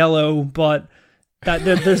both yellow, but that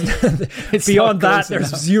there's beyond that,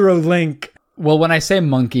 there's zero link. Well, when I say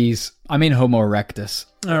monkeys, I mean Homo erectus,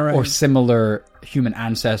 or similar human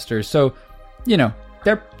ancestors. So, you know,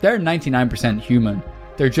 they're 99% human.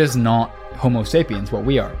 They're just not Homo sapiens, what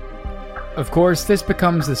we are. Of course, this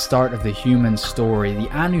becomes the start of the human story. The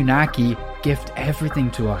Anunnaki gift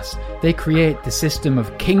everything to us. They create the system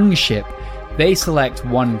of kingship. They select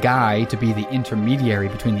one guy to be the intermediary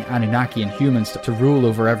between the Anunnaki and humans to rule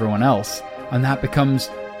over everyone else. And that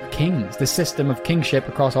becomes kings, the system of kingship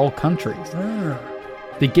across all countries.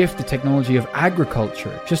 They gift the technology of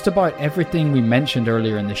agriculture. Just about everything we mentioned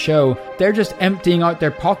earlier in the show, they're just emptying out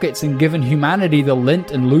their pockets and giving humanity the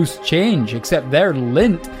lint and loose change, except their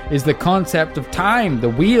lint is the concept of time, the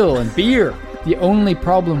wheel, and beer. The only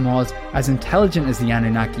problem was, as intelligent as the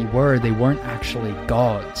Anunnaki were, they weren't actually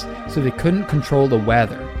gods, so they couldn't control the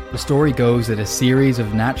weather. The story goes that a series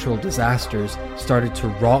of natural disasters started to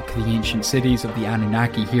rock the ancient cities of the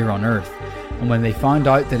Anunnaki here on Earth. And when they found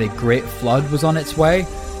out that a great flood was on its way,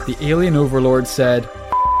 the alien overlord said,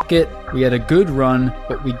 "F*** it, we had a good run,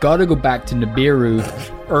 but we gotta go back to Nibiru.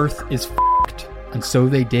 Earth is f***ed." And so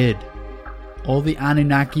they did. All the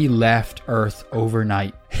Anunnaki left Earth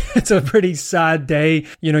overnight. It's a pretty sad day.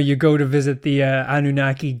 You know, you go to visit the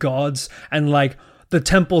Anunnaki gods and like, the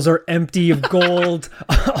temples are empty of gold.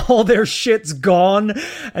 All their shit's gone.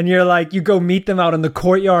 And you're like, you go meet them out in the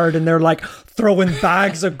courtyard and they're like throwing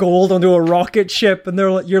bags of gold onto a rocket ship. And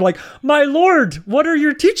you're like, my lord, what are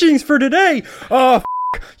your teachings for today? Oh,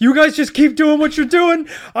 You guys just keep doing what you're doing.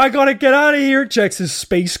 I gotta get out of here. Checks his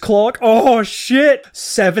space clock. Oh, shit.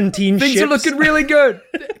 17 Things ships. are looking really good.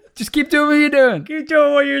 Just keep doing what you're doing. Keep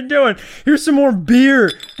doing what you're doing. Here's some more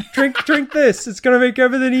beer. Drink this. It's gonna make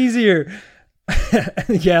everything easier.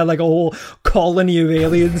 Yeah, like a whole colony of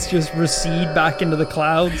aliens just recede back into the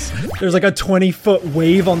clouds. There's like a 20-foot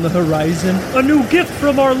wave on the horizon. A new gift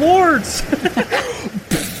from our lords.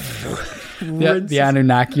 The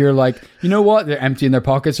Anunnaki are like, you know what? They're emptying their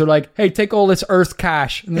pockets. They're like, hey, take all this Earth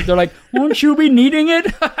cash. And they're like, won't you be needing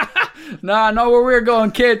it? Nah, not where we're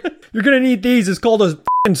going, kid. You're gonna need these. It's called a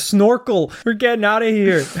f***ing snorkel. We're getting out of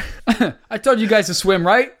here. I told you guys to swim,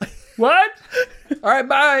 right? What? All right,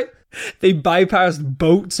 bye. They bypassed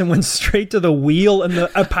boats and went straight to the wheel in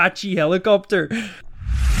the Apache helicopter.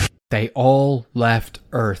 They all left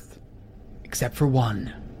Earth, except for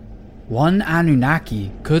one. One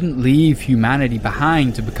Anunnaki couldn't leave humanity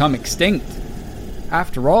behind to become extinct.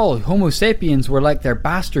 After all, Homo sapiens were like their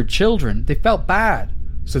bastard children. They felt bad.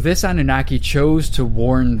 So this Anunnaki chose to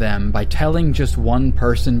warn them by telling just one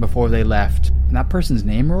person before they left. And that person's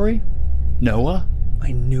name, Rory? Noah?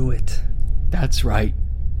 I knew it. That's right.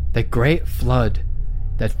 The Great Flood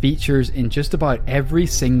that features in just about every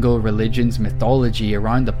single religion's mythology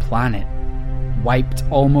around the planet wiped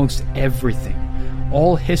almost everything.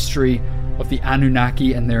 All history of the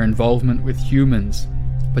Anunnaki and their involvement with humans.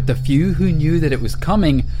 But the few who knew that it was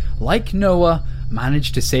coming, like Noah,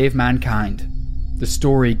 managed to save mankind. The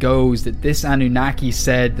story goes that this Anunnaki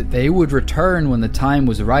said that they would return when the time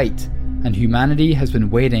was right, and humanity has been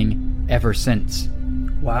waiting ever since.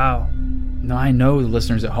 Wow. Now I know the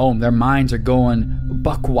listeners at home, their minds are going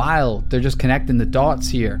buck wild. They're just connecting the dots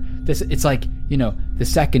here. It's like, you know, the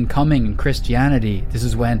second coming in Christianity. This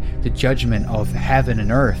is when the judgment of heaven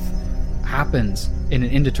and earth happens in an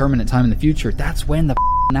indeterminate time in the future. That's when the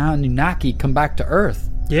Anunnaki come back to Earth.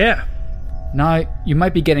 Yeah. Now, you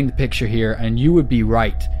might be getting the picture here, and you would be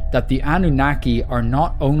right, that the Anunnaki are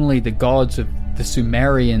not only the gods of the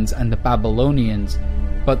Sumerians and the Babylonians,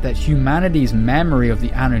 but that humanity's memory of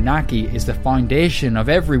the Anunnaki is the foundation of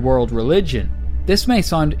every world religion. This may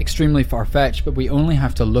sound extremely far-fetched, but we only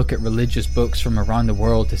have to look at religious books from around the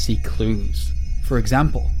world to see clues. For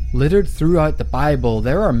example, littered throughout the Bible,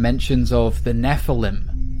 there are mentions of the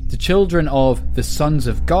Nephilim, the children of the sons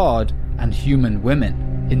of God and human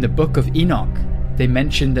women. In the book of Enoch, they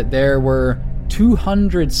mention that there were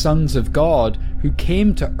 200 sons of God who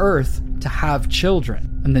came to earth to have children.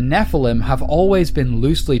 And the Nephilim have always been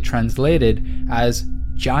loosely translated as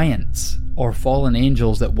giants or fallen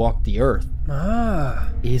angels that walked the earth.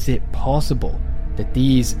 Is it possible that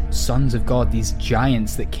these sons of God, these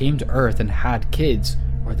giants that came to earth and had kids,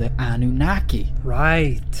 were the Anunnaki?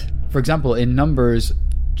 Right. For example, in Numbers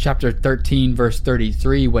chapter 13 verse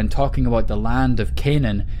 33, when talking about the land of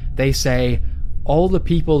Canaan, they say, all the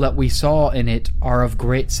people that we saw in it are of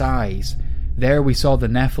great size. There we saw the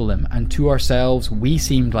Nephilim, and to ourselves we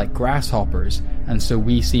seemed like grasshoppers, and so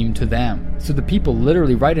we seemed to them. So the people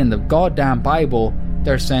literally right in the goddamn Bible,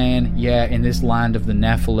 they're saying, yeah, in this land of the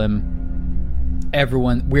Nephilim,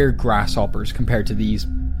 everyone, we're grasshoppers compared to these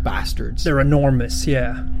bastards. They're enormous,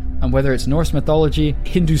 yeah. And whether it's Norse mythology,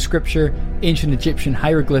 Hindu scripture, ancient Egyptian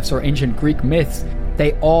hieroglyphs, or ancient Greek myths,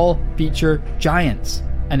 they all feature giants.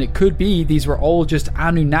 And it could be these were all just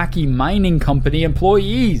Anunnaki mining company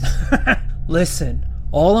employees. Listen,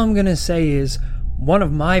 all I'm gonna say is one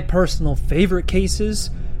of my personal favorite cases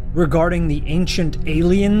regarding the ancient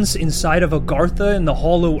aliens inside of Agartha in the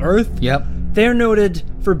Hollow Earth. Yep. They're noted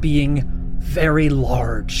for being very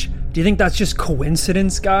large. Do you think that's just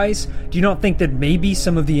coincidence, guys? Do you not think that maybe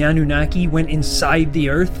some of the Anunnaki went inside the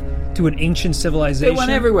Earth to an ancient civilization? They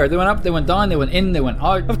went everywhere. They went up, they went down, they went in, they went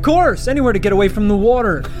out. Of course, anywhere to get away from the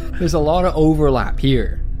water. There's a lot of overlap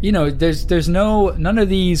here. You know, there's none of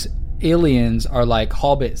these aliens are like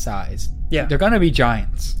Hobbit size. Yeah. They're gonna be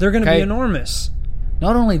giants. They're gonna be enormous.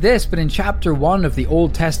 Not only this, but in chapter 1 of the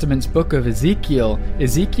Old Testament's book of Ezekiel,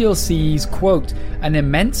 Ezekiel sees, quote, an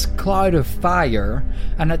immense cloud of fire,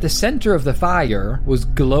 and at the center of the fire was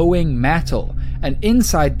glowing metal, and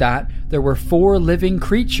inside that there were 4 living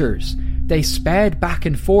creatures. They sped back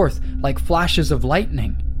and forth like flashes of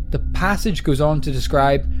lightning. The passage goes on to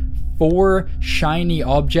describe 4 shiny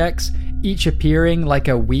objects, each appearing like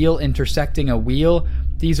a wheel intersecting a wheel.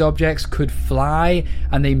 These objects could fly,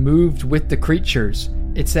 and they moved with the creatures.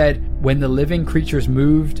 It said, when the living creatures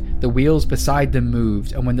moved, the wheels beside them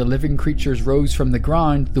moved, and when the living creatures rose from the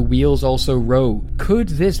ground, the wheels also rose. Could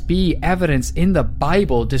this be evidence in the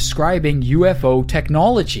Bible describing UFO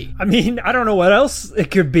technology? I mean, I don't know what else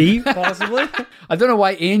it could be, possibly. I don't know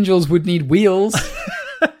why angels would need wheels.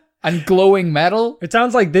 and glowing metal. It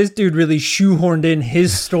sounds like this dude really shoehorned in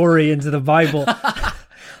his story into the Bible.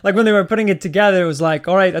 Like when they were putting it together, it was like,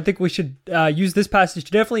 all right, I think we should use this passage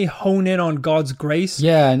to definitely hone in on God's grace.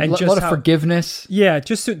 Yeah, and a lot of forgiveness. Yeah,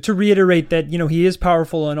 just to reiterate that, he is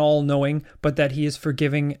powerful and all-knowing, but that he is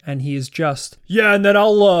forgiving and he is just. Yeah, and then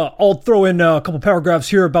I'll throw in a couple paragraphs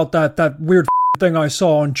here about that weird thing I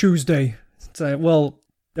saw on Tuesday. It's like, well,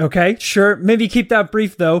 okay, sure. Maybe keep that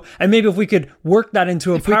brief though, and maybe if we could work that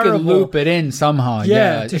into a parable. If we could loop it in somehow,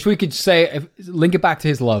 yeah. If we could link it back to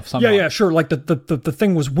his love somehow. Yeah, sure. Like the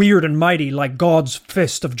thing was weird and mighty, like God's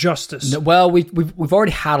fist of justice. Well, we've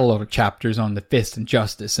already had a lot of chapters on the fist and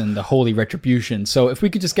justice and the holy retribution. So if we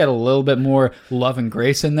could just get a little bit more love and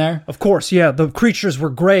grace in there. Of course, yeah. The creatures were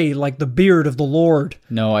gray, like the beard of the Lord.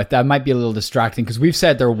 No, that might be a little distracting because we've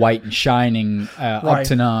said they're white and shining up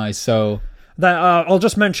to now. So. That I'll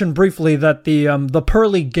just mention briefly that the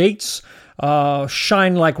pearly gates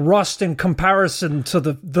shine like rust in comparison to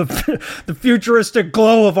the futuristic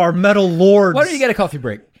glow of our metal lords. Why don't you get a coffee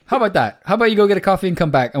break? How about that? How about you go get a coffee and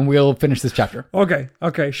come back and we'll finish this chapter? Okay,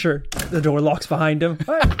 sure. The door locks behind him.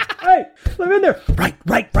 Hey, let me in there.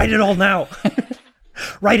 Write it all now.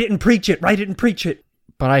 Write it and preach it.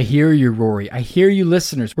 But I hear you, Rory. I hear you,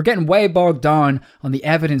 listeners. We're getting way bogged down on the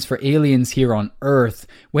evidence for aliens here on Earth,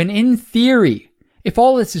 when in theory, if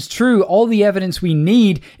all this is true, all the evidence we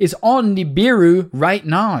need is on Nibiru right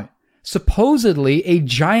now. Supposedly a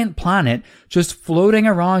giant planet just floating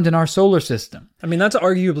around in our solar system. I mean, that's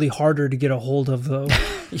arguably harder to get a hold of, though.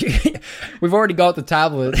 We've already got the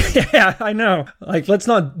tablet. Yeah, I know. Like, let's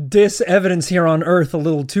not diss evidence here on Earth a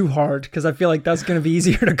little too hard, because I feel like that's going to be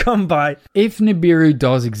easier to come by. If Nibiru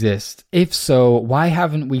does exist, if so, why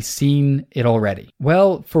haven't we seen it already?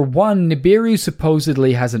 Well, for one, Nibiru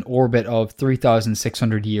supposedly has an orbit of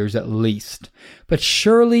 3,600 years at least. But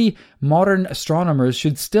surely modern astronomers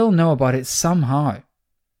should still know about it somehow.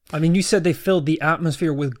 I mean, you said they filled the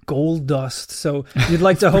atmosphere with gold dust, so you'd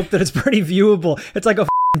like to hope that it's pretty viewable. It's like a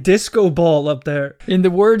disco ball up there. In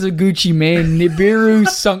the words of Gucci Mane, Nibiru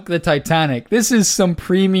sunk the Titanic. This is some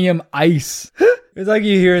premium ice. It's like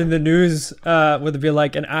you hear in the news, where they'd be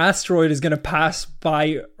like, an asteroid is going to pass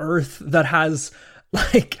by Earth that has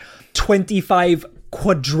like 25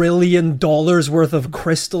 quadrillion dollars worth of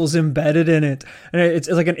crystals embedded in it, and it's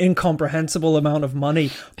like an incomprehensible amount of money.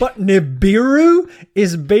 But Nibiru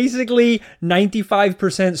is basically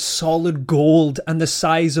 95% solid gold and the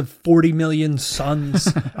size of 40 million suns.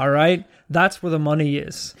 All right, that's where the money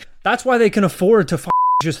is. That's why they can afford to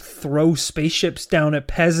just throw spaceships down at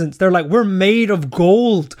peasants. They're like, we're made of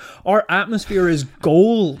gold. Our atmosphere is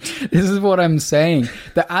gold. This is what I'm saying.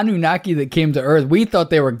 The Anunnaki that came to Earth, we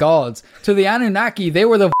thought they were gods. To the Anunnaki, they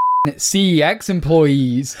were the CEX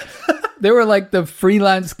employees. They were like the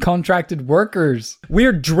freelance contracted workers.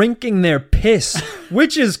 We're drinking their piss,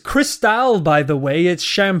 which is Cristal, by the way. It's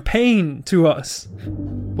champagne to us.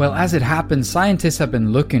 Well, as it happens, scientists have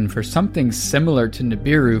been looking for something similar to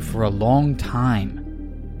Nibiru for a long time.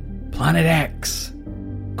 Planet X.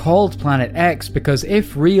 Called Planet X because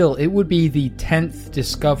if real, it would be the 10th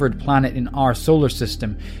discovered planet in our solar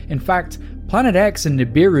system. In fact, Planet X and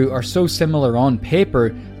Nibiru are so similar on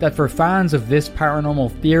paper that for fans of this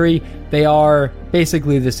paranormal theory, they are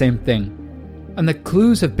basically the same thing. And the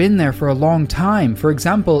clues have been there for a long time. For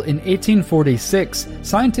example, in 1846,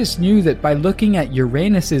 scientists knew that by looking at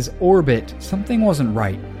Uranus's orbit, something wasn't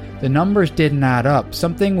right. The numbers didn't add up.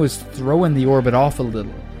 Something was throwing the orbit off a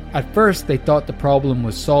little. At first, they thought the problem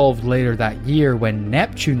was solved later that year when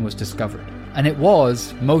Neptune was discovered. And it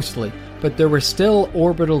was, mostly, but there were still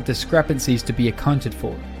orbital discrepancies to be accounted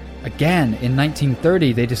for. Again, in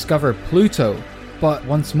 1930, they discovered Pluto, but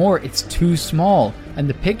once more, it's too small, and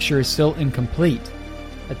the picture is still incomplete.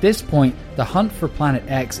 At this point, the hunt for Planet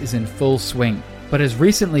X is in full swing. But as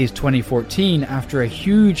recently as 2014, after a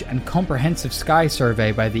huge and comprehensive sky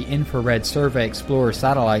survey by the Infrared Survey Explorer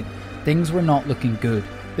satellite, things were not looking good.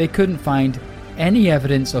 They couldn't find any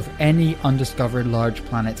evidence of any undiscovered large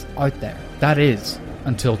planets out there. That is,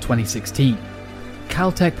 until 2016.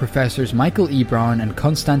 Caltech professors Michael E. Brown and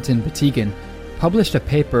Konstantin Batygin published a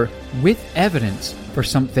paper with evidence for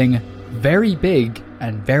something very big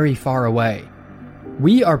and very far away.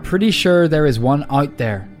 We are pretty sure there is one out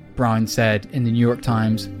there, Brown said in the New York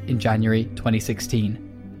Times in January 2016.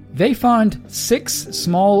 They found 6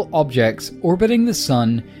 small objects orbiting the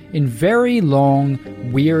sun in very long,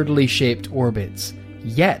 weirdly shaped orbits.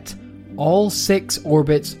 Yet, all 6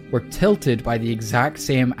 orbits were tilted by the exact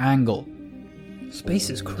same angle. Space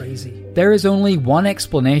is crazy. There is only one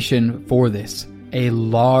explanation for this: a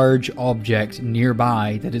large object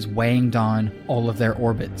nearby that is weighing down all of their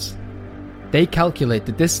orbits. They calculate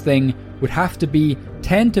that this thing would have to be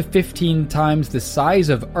 10 to 15 times the size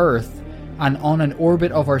of Earth and on an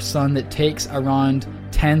orbit of our sun that takes around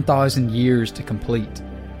 10,000 years to complete.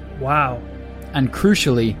 Wow. And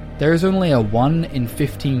crucially, there's only a 1 in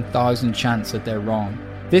 15,000 chance that they're wrong.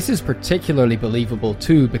 This is particularly believable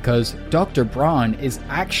too because Dr. Brown is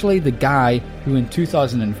actually the guy who in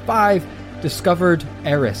 2005 discovered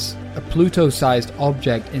Eris, a Pluto-sized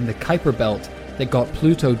object in the Kuiper Belt that got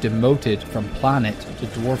Pluto demoted from planet to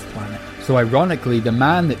dwarf planet. So ironically, the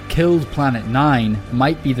man that killed Planet 9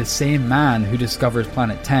 might be the same man who discovers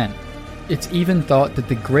Planet 10. It's even thought that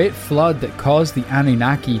the great flood that caused the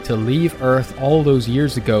Anunnaki to leave Earth all those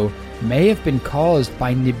years ago may have been caused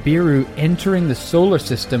by Nibiru entering the solar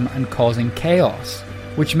system and causing chaos.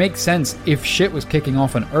 Which makes sense if shit was kicking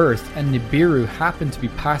off on Earth and Nibiru happened to be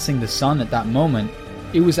passing the sun at that moment.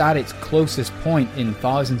 It was at its closest point in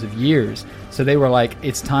thousands of years, so they were like,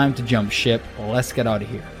 it's time to jump ship, let's get out of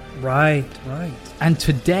here. Right. And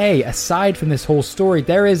today, aside from this whole story,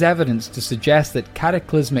 there is evidence to suggest that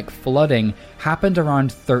cataclysmic flooding happened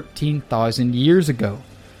around 13,000 years ago.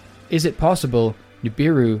 Is it possible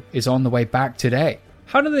Nibiru is on the way back today?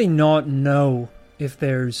 How do they not know if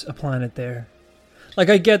there's a planet there? Like,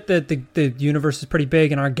 I get that the universe is pretty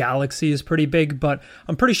big and our galaxy is pretty big, but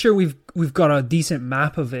I'm pretty sure we've got a decent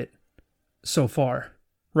map of it so far,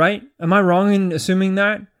 right? Am I wrong in assuming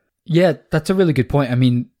that? Yeah, that's a really good point. I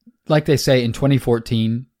mean, like they say in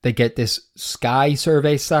 2014, they get this Sky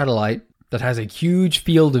Survey satellite that has a huge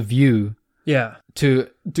field of view to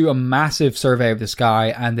do a massive survey of the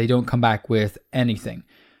sky, and they don't come back with anything.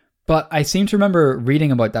 But I seem to remember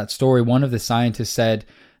reading about that story. One of the scientists said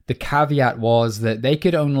the caveat was that they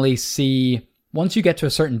could only see, once you get to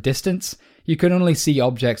a certain distance, you can only see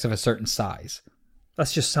objects of a certain size.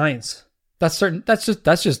 That's just science. That's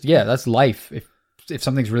life. If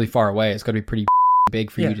something's really far away, it's got to be pretty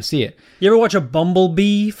big for you to see it. You ever watch a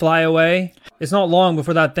bumblebee fly away? It's not long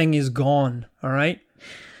before that thing is gone, all right?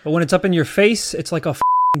 But when it's up in your face, it's like a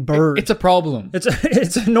bird. It's a problem.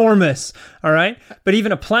 It's enormous, all right? But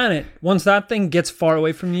even a planet, once that thing gets far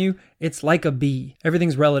away from you, it's like a bee.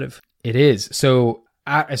 Everything's relative. It is. So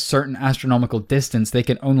at a certain astronomical distance, they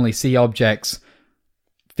can only see objects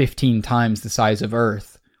 15 times the size of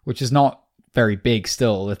Earth, which is not very big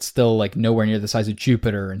still. It's still like nowhere near the size of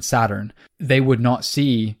Jupiter and Saturn. They would not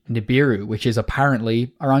see Nibiru, which is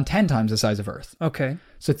apparently around 10 times the size of Earth. Okay.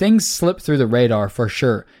 So things slip through the radar for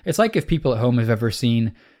sure. It's like if people at home have ever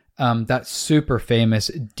seen that super famous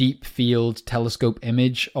deep field telescope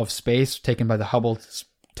image of space taken by the Hubble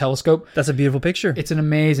telescope. That's a beautiful picture. It's an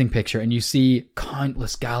amazing picture, and you see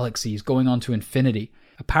countless galaxies going on to infinity.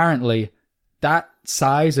 Apparently, that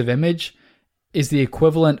size of image is the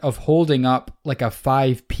equivalent of holding up like a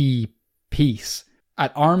 5p piece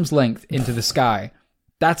at arm's length into the sky.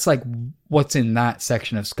 That's like what's in that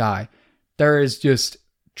section of sky. There is just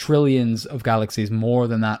trillions of galaxies more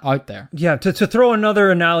than that out there. Yeah, to throw another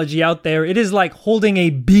analogy out there, it is like holding a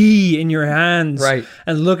bee in your hands, right,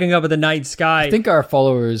 and looking up at the night sky. I think our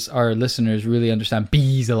followers, our listeners really understand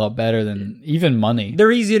bees a lot better than even money.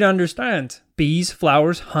 They're easy to understand. Bees,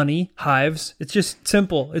 flowers, honey, hives. It's just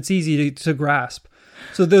simple. It's easy to grasp.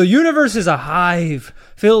 So the universe is a hive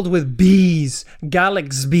filled with bees,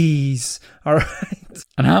 galax bees. All right.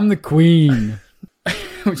 And I'm the queen,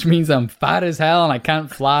 which means I'm fat as hell and I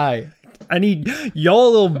can't fly. I need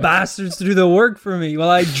y'all little bastards to do the work for me while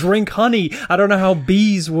I drink honey. I don't know how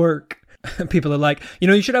bees work. People are like,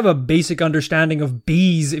 you should have a basic understanding of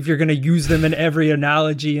bees if you're going to use them in every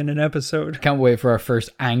analogy in an episode. Can't wait for our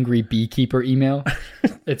first angry beekeeper email.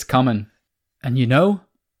 It's coming. And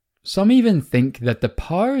some even think that the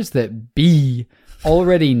powers that be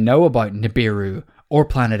already know about Nibiru or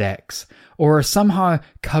Planet X, or are somehow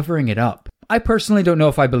covering it up. I personally don't know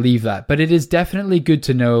if I believe that, but it is definitely good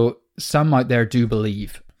to know some out there do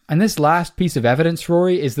believe. And this last piece of evidence,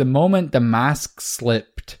 Rory, is the moment the mask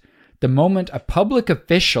slipped. The moment a public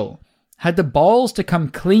official had the balls to come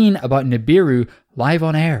clean about Nibiru live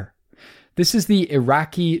on air. This is the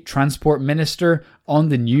Iraqi transport minister on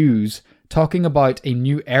the news talking about a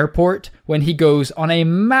new airport when he goes on a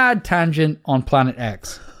mad tangent on Planet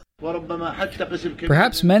X.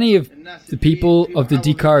 Perhaps many of the people of the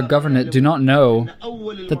Dakar Governorate do not know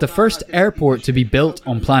that the first airport to be built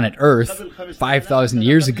on planet Earth 5,000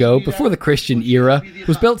 years ago, before the Christian era,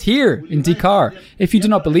 was built here in Dakar. If you do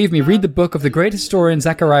not believe me, read the book of the great historian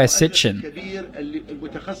Zechariah Sitchin,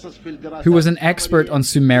 who was an expert on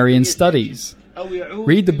Sumerian studies.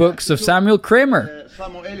 Read the books of Samuel Kramer,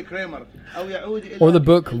 or the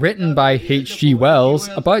book written by H.G. Wells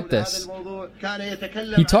about this.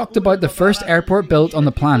 He talked about the first airport built on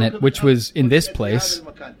the planet, which was in this place.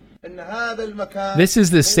 This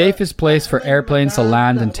is the safest place for airplanes to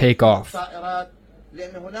land and take off.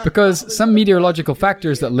 Because some meteorological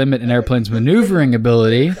factors that limit an airplane's maneuvering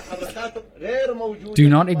ability do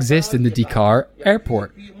not exist in the Dakar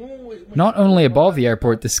airport. Not only above the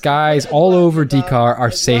airport, the skies all over Dakar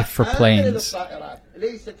are safe for planes.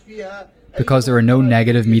 Because there are no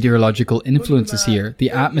negative meteorological influences here,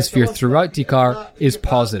 the atmosphere throughout Dakar is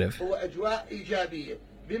positive.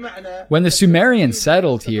 When the Sumerians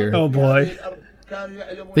settled here, Oh boy.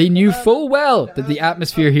 they knew full well that the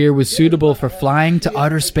atmosphere here was suitable for flying to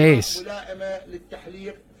outer space.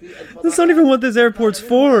 That's not even what this airport's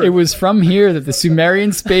for. It was from here that the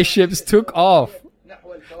Sumerian spaceships took off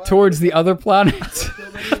towards the other planets.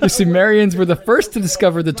 The Sumerians were the first to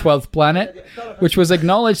discover the 12th planet, which was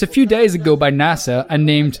acknowledged a few days ago by NASA and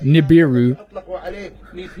named Nibiru,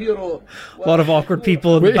 A lot of awkward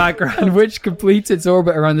people in the background. and which completes its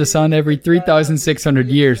orbit around the sun every 3,600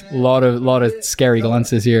 years. A lot of scary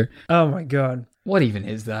glances here. Oh my god. What even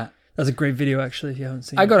is that? That's a great video, actually, if you haven't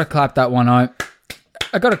seen I it. gotta clap that one out.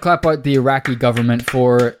 I gotta clap out the Iraqi government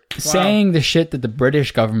for saying the shit that the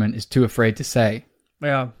British government is too afraid to say.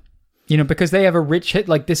 Yeah. You know, because they have a rich hit,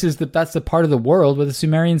 like that's the part of the world where the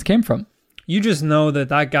Sumerians came from. You just know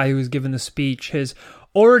that guy who was given the speech has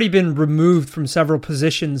already been removed from several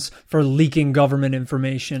positions for leaking government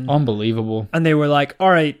information. Unbelievable. And they were like, all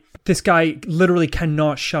right, this guy literally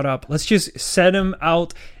cannot shut up. Let's just set him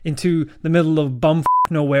out into the middle of bumfuck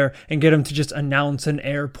nowhere and get him to just announce an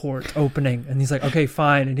airport opening. And he's like, okay,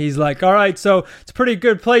 fine. And he's like, all right, so it's a pretty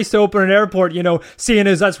good place to open an airport, you know, seeing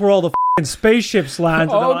as that's where all the spaceships land.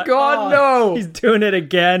 And they're Oh, like, God, no. He's doing it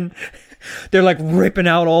again. They're like ripping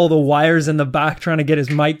out all the wires in the back, trying to get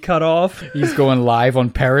his mic cut off. He's going live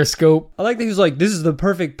on Periscope. I like that he was like, this is the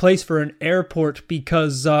perfect place for an airport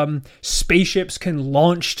because spaceships can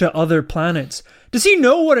launch to other planets. Does he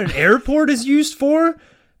know what an airport is used for?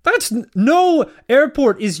 No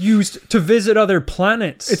airport is used to visit other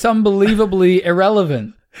planets. It's unbelievably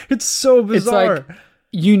irrelevant. It's so bizarre. It's like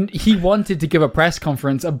he wanted to give a press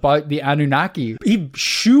conference about the Anunnaki. He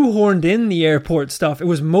shoehorned in the airport stuff. It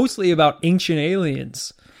was mostly about ancient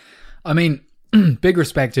aliens. I mean, big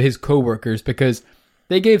respect to his co-workers because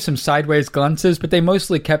they gave some sideways glances, but they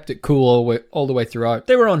mostly kept it cool all the way throughout.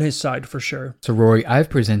 They were on his side for sure. So Rory, I've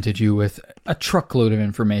presented you with a truckload of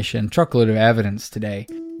information, truckload of evidence today.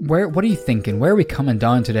 What are you thinking? Where are we coming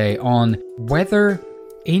down today on whether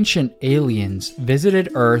ancient aliens visited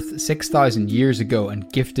Earth 6,000 years ago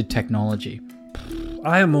and gifted technology?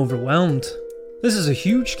 I am overwhelmed. This is a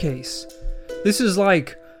huge case. This is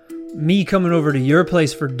like me coming over to your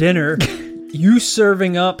place for dinner, you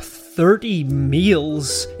serving up 30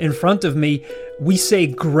 meals in front of me. We say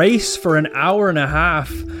grace for an hour and a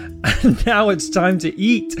half, and now it's time to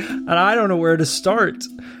eat, and I don't know where to start.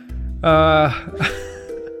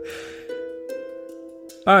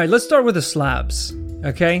 All right, let's start with the slabs.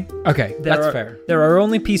 Okay, that's fair. They're our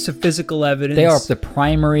only piece of physical evidence. They are the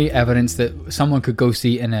primary evidence that someone could go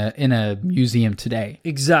see in a museum today.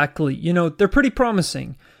 Exactly. You know, they're pretty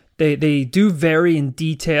promising. They do vary in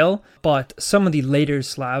detail, but some of the later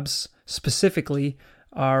slabs specifically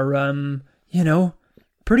are,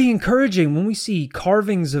 pretty encouraging when we see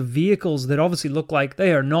carvings of vehicles that obviously look like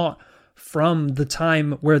they are not from the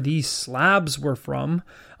time where these slabs were from.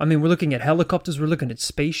 I mean, we're looking at helicopters, we're looking at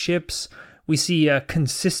spaceships. We see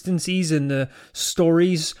consistencies in the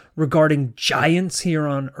stories regarding giants here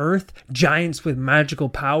on Earth, giants with magical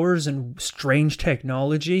powers and strange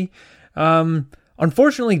technology.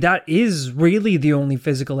 Unfortunately, that is really the only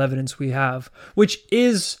physical evidence we have, which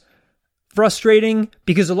is frustrating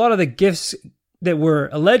because a lot of the gifts that were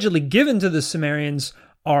allegedly given to the Sumerians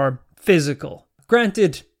are physical.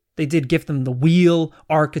 Granted, they did give them the wheel,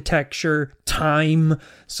 architecture, time,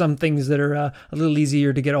 some things that are a little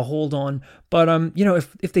easier to get a hold on. But,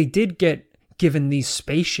 if they did get given these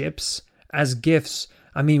spaceships as gifts,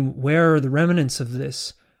 I mean, where are the remnants of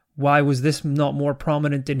this? Why was this not more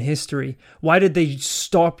prominent in history? Why did they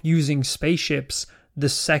stop using spaceships the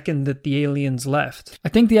second that the aliens left? I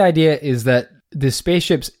think the idea is that the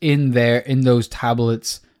spaceships in those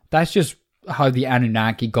tablets, that's just how the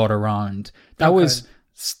Anunnaki got around. That was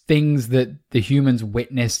things that the humans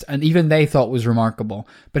witnessed and even they thought was remarkable,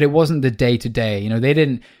 but it wasn't the day-to-day. They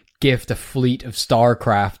didn't gift a fleet of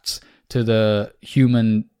starcrafts to the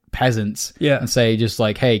human peasants and say just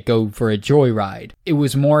like, hey, go for a joyride. It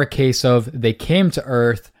was more a case of they came to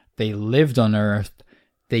Earth, they lived on Earth,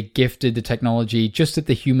 they gifted the technology just that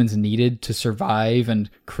the humans needed to survive and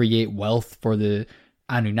create wealth for the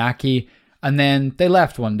Anunnaki, And then they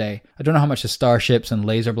left one day. I don't know how much the starships and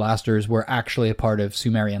laser blasters were actually a part of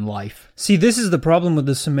Sumerian life. See, this is the problem with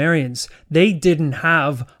the Sumerians. They didn't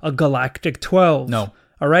have a Galactic 12. No.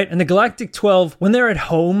 All right? And the Galactic 12, when they're at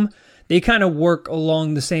home, they kind of work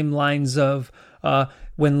along the same lines of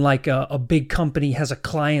when like a big company has a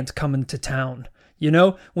client coming to town. You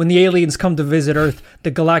know, when the aliens come to visit Earth,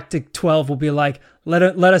 the Galactic 12 will be like, let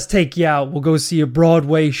us take you out. We'll go see a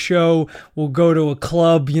Broadway show. We'll go to a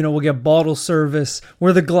club. You know, we'll get bottle service.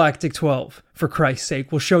 We're the Galactic 12, for Christ's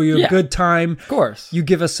sake. We'll show you a good time. Of course. You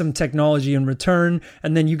give us some technology in return,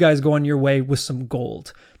 and then you guys go on your way with some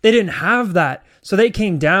gold. They didn't have that. So they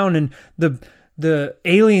came down, and the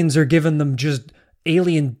aliens are giving them just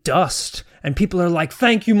alien dust. And people are like,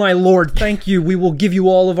 thank you, my lord, thank you. We will give you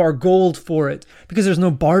all of our gold for it. Because there's no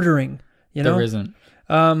bartering, you know? There isn't.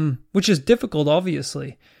 Which is difficult,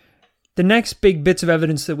 obviously. The next big bits of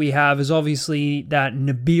evidence that we have is obviously that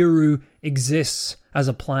Nibiru exists as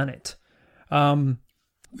a planet.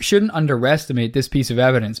 We shouldn't underestimate this piece of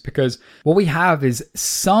evidence because what we have is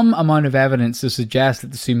some amount of evidence to suggest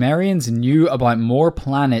that the Sumerians knew about more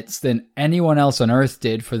planets than anyone else on Earth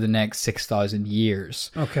did for the next 6,000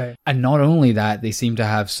 years. Okay. And not only that, they seem to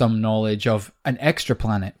have some knowledge of an extra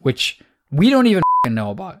planet, which we don't even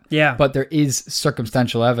know about. Yeah. But there is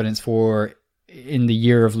circumstantial evidence for in the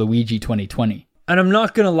year of Luigi 2020. And I'm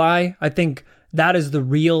not going to lie, I think that is the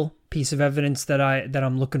real piece of evidence that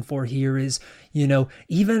I'm looking for here is, you know,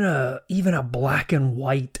 even a black and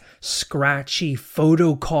white scratchy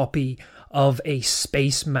photocopy of a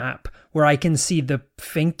space map where I can see the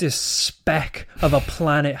faintest speck of a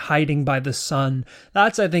planet hiding by the sun.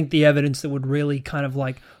 That's, I think, the evidence that would really kind of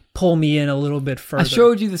like pull me in a little bit further. I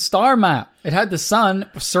showed you the star map. It had the sun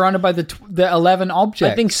surrounded by the 11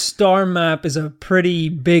 objects. I think star map is a pretty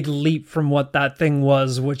big leap from what that thing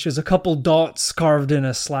was, which is a couple dots carved in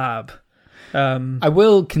a slab. I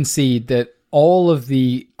will concede that all of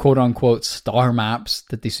the quote-unquote star maps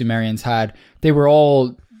that the Sumerians had, they were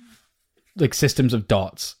all like systems of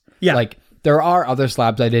dots. Yeah. Like, there are other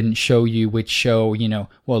slabs I didn't show you which show, you know,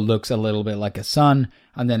 what looks a little bit like a sun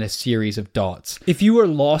and then a series of dots. If you are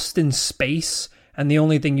lost in space and the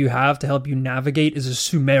only thing you have to help you navigate is a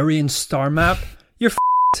Sumerian star map, you're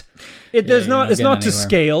f***ed. It's not to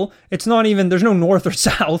scale. It's not even, there's no north or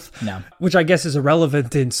south. No. Which I guess is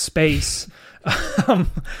irrelevant in space.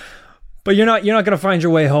 But you're not going to find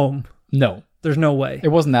your way home. No. There's no way. It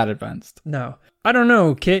wasn't that advanced. No. I don't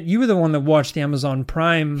know, Kit. You were the one that watched the Amazon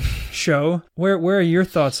Prime show. Where are your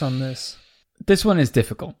thoughts on this? This one is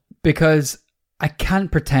difficult because I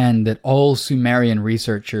can't pretend that all Sumerian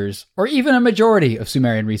researchers, or even a majority of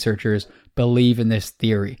Sumerian researchers, believe in this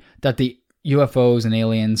theory that the UFOs and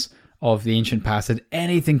aliens of the ancient past had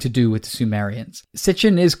anything to do with the Sumerians.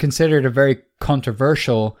 Sitchin is considered a very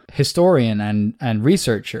controversial historian and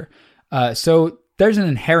researcher. So there's an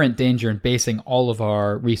inherent danger in basing all of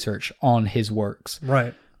our research on his works.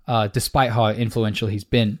 Right. Despite how influential he's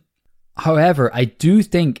been. However, I do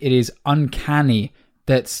think it is uncanny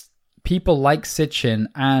that people like Sitchin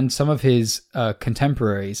and some of his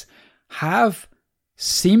contemporaries have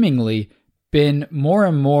seemingly been more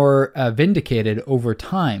and more vindicated over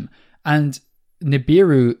time. And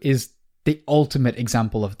Nibiru is the ultimate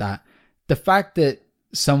example of that. The fact that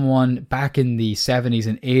someone back in the 70s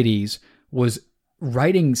and 80s was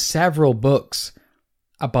writing several books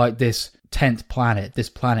about this 10th planet, this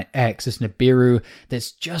planet X, this Nibiru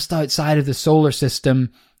that's just outside of the solar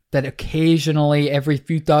system, that occasionally every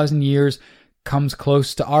few thousand years comes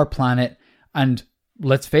close to our planet and,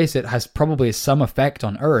 let's face it, has probably some effect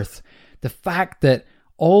on Earth. The fact that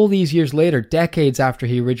all these years later, decades after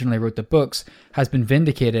he originally wrote the books, has been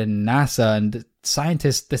vindicated, and NASA and the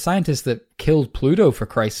scientists that killed Pluto, for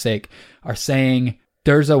Christ's sake, are saying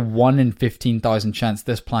there's a 1 in 15,000 chance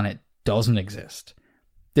this planet doesn't exist.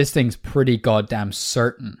 This thing's pretty goddamn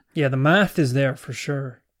certain. Yeah, the math is there for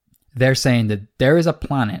sure. They're saying that there is a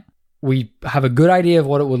planet. We have a good idea of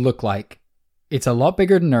what it would look like. It's a lot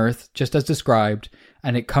bigger than Earth, just as described,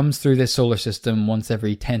 and it comes through this solar system once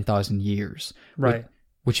every 10,000 years. Right.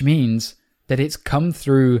 Which means that it's come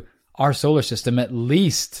through our solar system at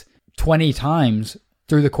least 20 times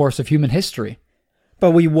through the course of human history.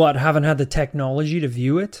 But we haven't had the technology to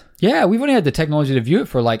view it? Yeah, we've only had the technology to view it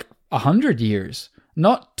for like 100 years.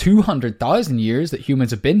 Not 200,000 years that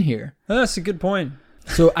humans have been here. That's a good point.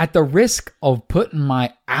 So at the risk of putting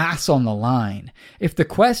my ass on the line, if the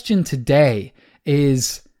question today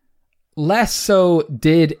is less so,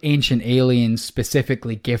 did ancient aliens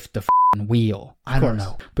specifically gift the wheel? I don't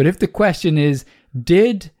know. But if the question is,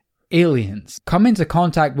 did aliens come into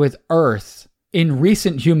contact with Earth in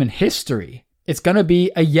recent human history? it's going to be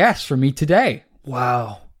a yes for me today.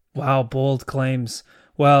 Wow. Wow, bold claims.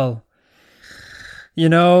 Well, you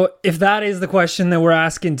know, if that is the question that we're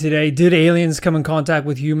asking today, did aliens come in contact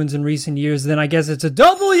with humans in recent years, then I guess it's a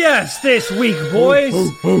double yes this week, boys.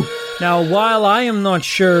 Now, while I am not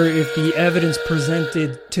sure if the evidence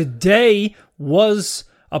presented today was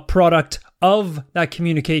a product of that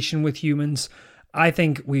communication with humans, I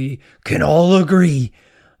think we can all agree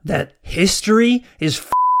that history is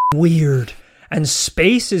weird and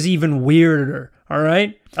space is even weirder. All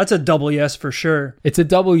right? That's a double yes for sure. It's a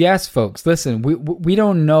double yes, folks. Listen, we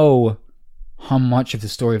don't know how much of the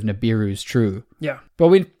story of Nibiru is true. Yeah. But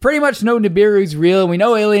we pretty much know Nibiru's real. We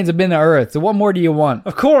know aliens have been to Earth. So what more do you want?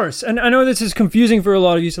 Of course. And I know this is confusing for a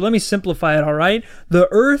lot of you, so let me simplify it, all right? The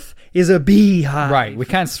Earth is a beehive. Right. We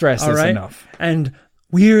can't stress this enough. And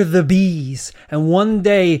we're the bees. And one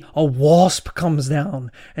day a wasp comes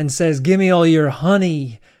down and says, give me all your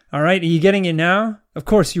honey. All right? Are you getting it now? Of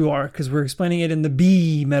course you are, because we're explaining it in the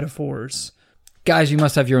bee metaphors. Guys, you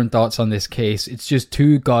must have your own thoughts on this case. It's just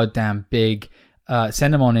too goddamn big.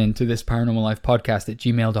 Send them on in to this paranormal life podcast at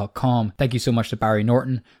gmail.com. Thank you so much to Barry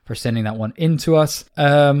Norton for sending that one in to us.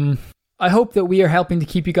 I hope that we are helping to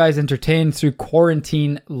keep you guys entertained through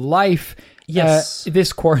quarantine life. Yes.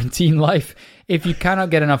 This quarantine life. If you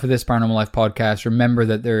cannot get enough of this Paranormal Life podcast, remember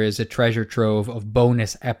that there is a treasure trove of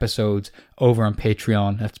bonus episodes over on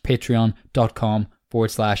Patreon. That's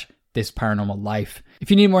patreon.com/this paranormal life. If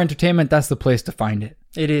you need more entertainment, that's the place to find it.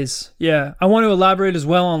 It is, yeah. I want to elaborate as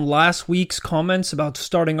well on last week's comments about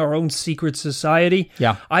starting our own secret society.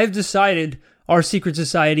 Yeah. I've decided our secret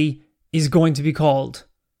society is going to be called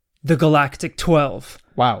the Galactic 12.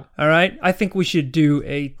 Wow. All right? I think we should do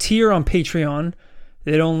a tier on Patreon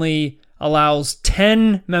that only allows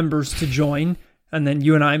 10 members to join, and then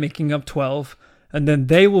you and I making up 12, and then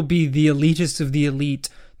they will be the elitist of the elite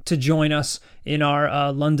to join us in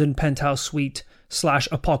our London penthouse suite /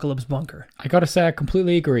 apocalypse bunker. I gotta say, I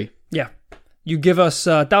completely agree. Yeah. You give us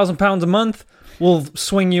 £1,000 a month, we'll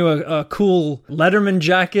swing you a cool Letterman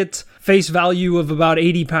jacket, face value of about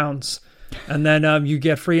 £80. And then you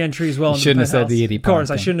get free entry as well. You shouldn't have said the £80. Of course,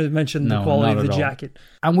 I shouldn't have mentioned the quality of the jacket.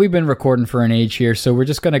 And we've been recording for an age here, so we're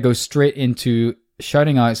just going to go straight into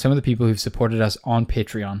shouting out some of the people who've supported us on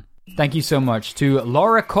Patreon. Thank you so much to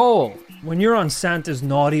Laura Cole. When you're on Santa's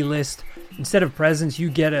naughty list, instead of presents, you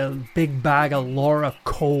get a big bag of Laura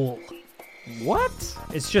Cole. What?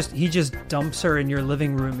 It's just, he just dumps her in your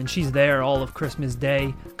living room and she's there all of Christmas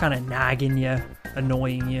Day, kind of nagging you,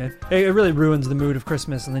 annoying you. It really ruins the mood of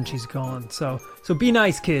Christmas and then she's gone. So be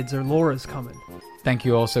nice, kids, or Laura's coming. Thank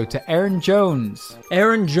you also to Erin Jones.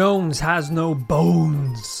 Erin Jones has no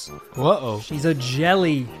bones. Uh-oh. She's a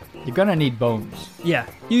jelly. You're gonna need bones. Yeah.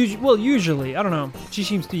 Usually. I don't know. She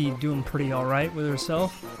seems to be doing pretty all right with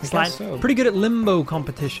herself. I guess so. Pretty good at limbo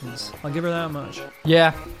competitions. I'll give her that much.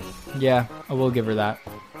 Yeah, I will give her that.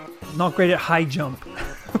 Not great at high jump.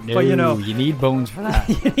 No, but you know. You need bones for that.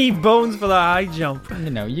 You need bones for the high jump.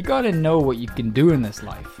 You gotta know what you can do in this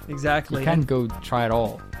life. Exactly. You can't go try it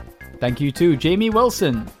all. Thank you to Jamie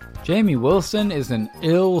Wilson. Jamie Wilson is an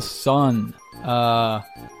ill son.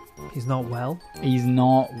 He's not well? He's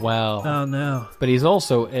not well. Oh, no. But he's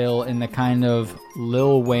also ill in the kind of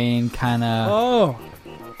Lil Wayne kind of...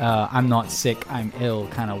 I'm not sick, I'm ill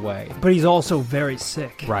kind of way. But he's also very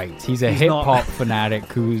sick. Right. He's a hip-hop fanatic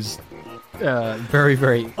who's very,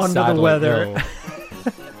 very under the weather. Ill.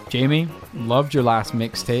 Jamie, loved your last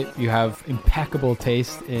mixtape. You have impeccable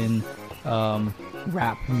taste in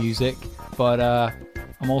rap music. But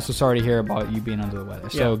I'm also sorry to hear about you being under the weather.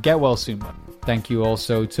 So get well soon. Thank you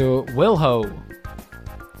also to Wilho.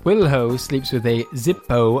 Wilho sleeps with a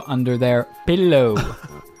Zippo under their pillow.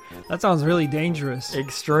 That sounds really dangerous.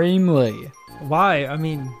 Extremely. Why? I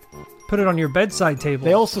mean, put it on your bedside table.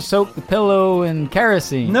 They also soak the pillow in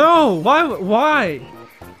kerosene. No! Why?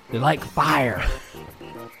 They like fire.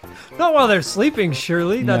 Not while they're sleeping,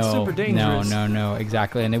 surely. That's super dangerous. No,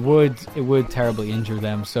 exactly. And it would terribly injure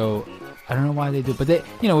them, so... I don't know why they do, but they,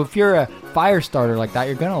 if you're a fire starter like that,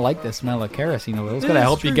 you're gonna like the smell of kerosene a little. It's gonna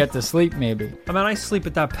help you get to sleep, maybe. I mean, I sleep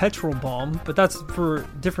with that petrol bomb, but that's for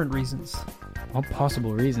different reasons. What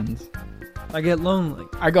possible reasons? I get lonely.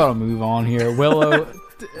 I gotta move on here. Willow,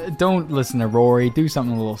 don't listen to Rory. Do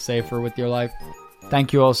something a little safer with your life.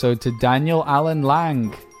 Thank you also to Daniel Allen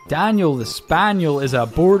Lang. Daniel the Spaniel is a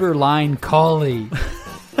borderline collie.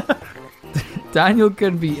 Daniel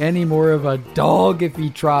couldn't be any more of a dog if he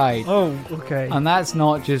tried. Oh, okay. And that's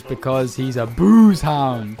not just because he's a booze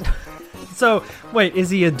hound. So, wait, is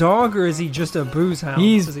he a dog or is he just a booze hound?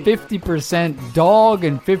 He's 50% dog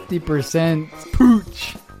and 50%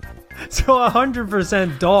 pooch. So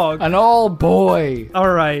 100% dog. An all boy.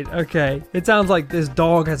 All right, okay. It sounds like this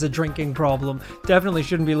dog has a drinking problem. Definitely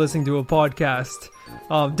shouldn't be listening to a podcast.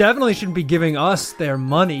 Definitely shouldn't be giving us their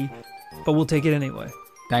money, but we'll take it anyway.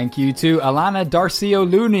 Thank you to Alana Darcio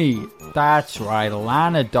Looney. That's right,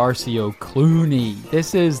 Alana Darcio Clooney.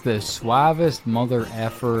 This is the suavest mother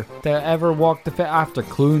effer that ever walked the after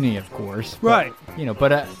Clooney, of course. But, Right. You know,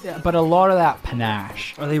 but a lot of that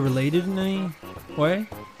panache. Are they related in any way?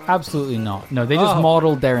 Absolutely not. No, they just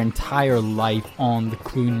modeled their entire life on the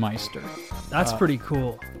Kloonmeister. That's pretty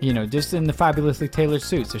cool. You know, just in the fabulously tailored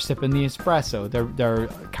suits. They're sipping the espresso. They're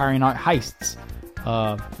carrying out heists.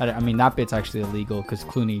 I mean, that bit's actually illegal because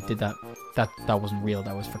Clooney did that. That wasn't real.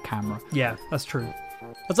 That was for camera. Yeah, that's true.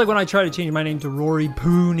 That's like when I try to change my name to Rory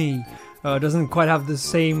Pooney. It doesn't quite have the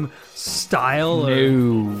same style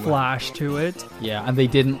or flash to it. Yeah, and they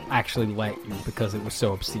didn't actually let you because it was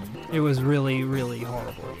so obscene. It was really, really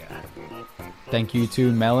horrible, yeah. Thank you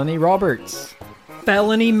to Melanie Roberts.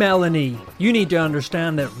 Felony Melanie, you need to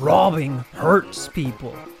understand that robbing hurts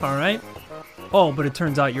people, alright? Oh, but it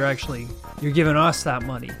turns out you're giving us that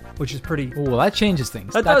money, which is pretty... Oh, well, that changes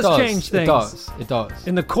things. That does change things. It does.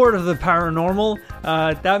 In the court of the paranormal,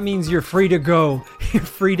 that means you're free to go. You're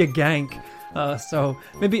free to gank. So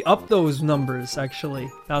maybe up those numbers, actually,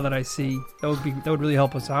 now that I see. That would really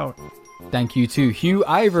help us out. Thank you to Hugh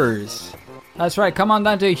Ivers. That's right, come on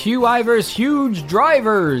down to Hugh Ivers Huge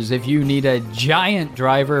Drivers. If you need a giant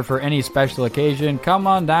driver for any special occasion, come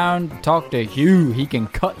on down, talk to Hugh. He can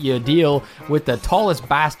cut you a deal with the tallest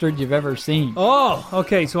bastard you've ever seen. Oh,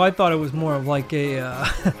 okay, so I thought it was more of like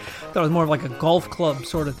a golf club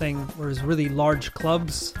sort of thing, where it's really large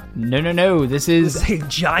clubs. No, this is a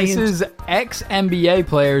giant... This is ex-NBA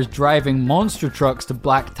players driving monster trucks to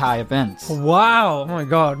black tie events. Wow, oh my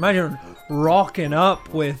god, imagine rocking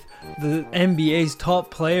up with the NBA's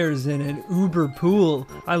top players in an Uber pool.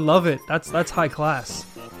 I love it. That's high class.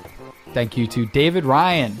 Thank you to David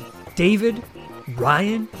Ryan. David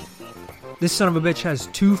Ryan? This son of a bitch has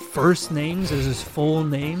 2 first names as his full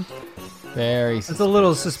name. Very suspicious. It's a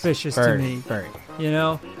little suspicious to me. Very. You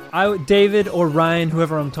know, David or Ryan,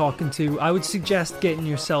 whoever I'm talking to, I would suggest getting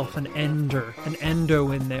yourself an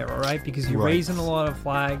endo in there, all right? Because you're raising a lot of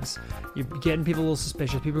flags. You're getting people a little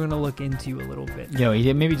suspicious. People are going to look into you a little bit. You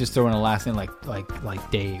know, maybe just throw in a last name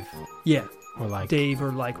like Dave. Yeah. Or like Dave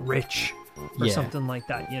or like Rich. Or something like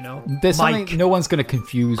that, you know? There's Mike. something no one's going to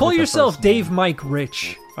confuse. Call yourself Dave Mike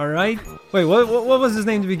Rich, all right? Wait, what was his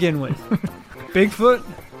name to begin with? Bigfoot?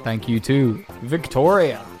 Thank you to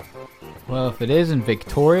Victoria. Well, if it isn't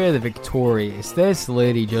Victoria the Victorious, this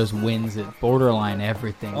lady just wins at borderline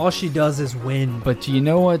everything. All she does is win. But do you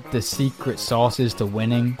know what the secret sauce is to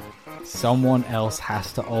winning? Someone else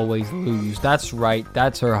has to always lose. That's right,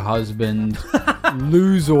 that's her husband,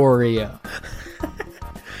 Losoria.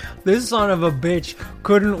 This son of a bitch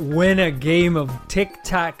couldn't win a game of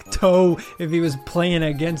tic-tac-toe if he was playing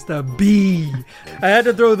against a bee. I had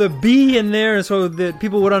to throw the bee in there so that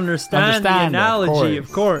people would understand the analogy,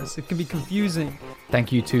 of course. It can be confusing.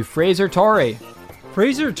 Thank you to Fraser Torrey.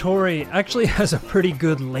 Fraser Torrey actually has a pretty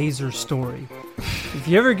good laser story. If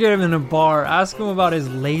you ever get him in a bar, ask him about his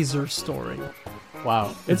laser story.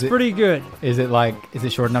 Wow. It's pretty good. Is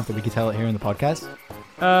it short enough that we can tell it here in the podcast?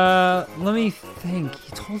 Let me think.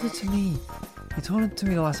 He told it to me. He told it to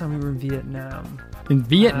me the last time we were in Vietnam. In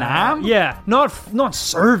Vietnam? Yeah, not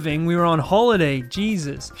serving. We were on holiday.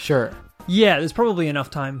 Jesus. Sure. Yeah, there's probably enough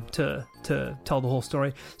time to tell the whole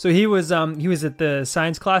story. So he was at the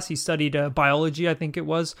science class. He studied biology, I think it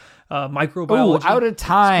was, microbiology. Oh, out of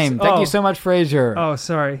time. Thank you so much, Fraser. Oh,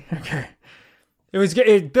 sorry. Okay.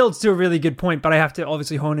 It builds to a really good point, but I have to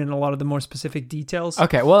obviously hone in a lot of the more specific details.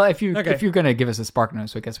 Okay, well, if you're gonna give us a spark note,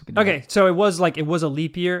 so I guess we can. Okay, so it was a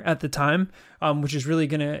leap year at the time, which is really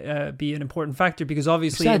gonna be an important factor because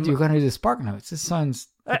obviously you said you're gonna do the spark notes. This sounds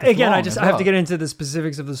again. I have to get into the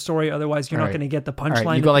specifics of the story, otherwise you're not gonna get the punchline.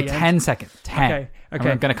 Right, you got like 10 seconds. 10.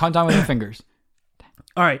 Okay. I'm gonna count down with your fingers.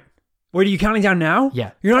 All right. Wait, are you counting down now?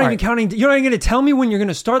 Yeah. You're not even counting. You're not even gonna tell me when you're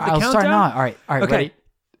gonna start the countdown. I'll start now. All right. Okay. Ready?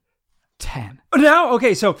 10. Now,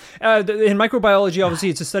 okay, so in microbiology, obviously,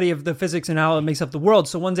 it's a study of the physics and how it makes up the world.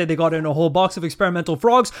 So one day they got in a whole box of experimental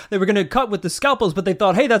frogs. They were going to cut with the scalpels, but they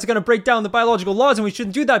thought, hey, that's going to break down the biological laws, and we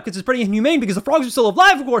shouldn't do that because it's pretty inhumane because the frogs are still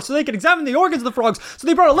alive, of course, so they can examine the organs of the frogs. So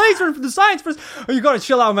they brought a laser in for the science first. Oh, you got to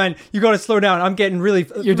chill out, man. You got to slow down. I'm getting really...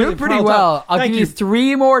 You're doing pretty well. I'll give you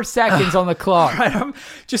 3 more seconds on the clock. All right,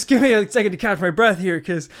 just give me a second to catch my breath here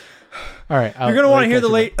because... All right. You're going to want to hear the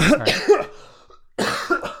late...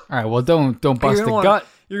 All right, well, don't bust the gut.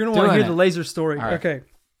 You're going to want to hear the laser story. All right. Okay.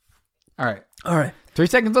 All right. 3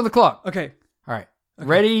 seconds on the clock. Okay. All right.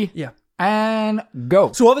 Ready? Yeah. And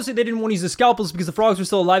go. So obviously they didn't want to use the scalpels because the frogs were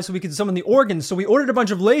still alive, so we could summon the organs. So we ordered a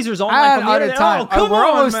bunch of lasers online And from the out of internet. time. Oh, come We're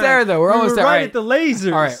on, almost man. there, though. We're almost there. Right All at the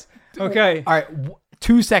lasers. All right. Okay. All right.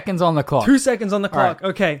 2 seconds on the clock. 2 seconds on the clock. right.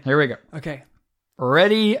 Okay. Here we go. Okay.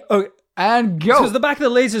 Ready? Okay. And go. Because the back of the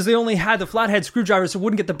lasers, they only had the flathead screwdriver, so it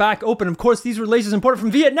wouldn't get the back open. Of course, these were lasers imported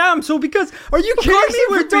from Vietnam. So because, are you kidding me?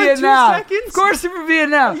 We're done 2 seconds. Of course they're from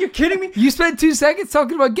Vietnam. Are you kidding me? You spent 2 seconds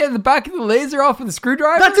talking about getting the back of the laser off with a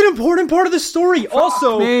screwdriver? That's an important part of the story.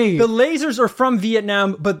 Also, me. the lasers are from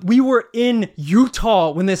Vietnam, but we were in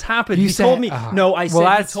Utah when this happened. You He said- told me. No, I said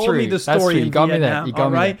that's he told me true. the That's story true. You in got me there. Vietnam. You got all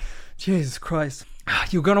me right? there. Jesus Christ.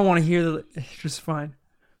 You're going to want to hear the... Just fine.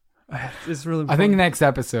 It's really I think next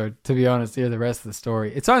episode, to be honest, hear the rest of the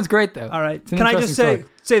story. It sounds great, though. All right. It's an Can I just interesting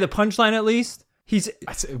say the punchline at least?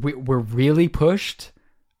 we're really pushed,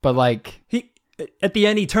 but like... He at the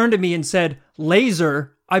end, he turned to me and said,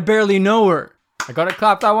 "Laser, I barely know her." I gotta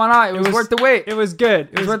clap that one out. It was worth the wait. It was good.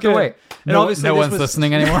 It was worth good. the wait. And obviously no this one's was-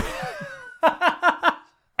 listening anymore.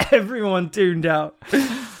 Everyone tuned out.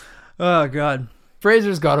 Oh, God.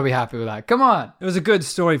 Fraser's got to be happy with that. Come on. It was a good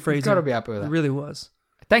story, Fraser. He's got to be happy with It that. really was.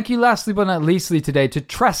 Thank you, lastly but not leastly today, to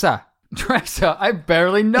Tressa. Tressa, I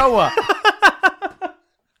barely know her.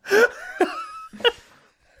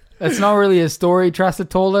 That's not really a story Tressa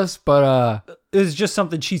told us, but It was just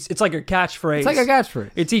something it's like her catchphrase. it's like a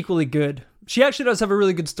catchphrase. It's equally good. She actually does have a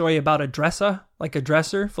really good story about a dresser, like a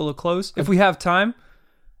dresser full of clothes. If we have time,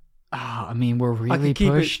 I mean, we're I really could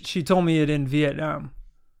keep pushed. it. She told me it in Vietnam.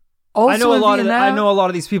 Also I know a in lot Vietnam? of I know a lot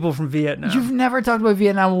of these people from Vietnam. You've never talked about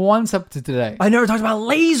Vietnam once up to today. I never talked about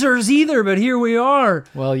lasers either, but here we are.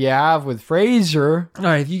 Well, you have with Fraser. All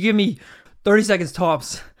right, if you give me 30 seconds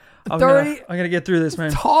tops, I'm 30? gonna get through this,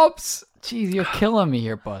 man. Tops. Jeez, you're killing me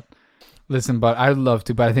here, bud. Listen, bud, I'd love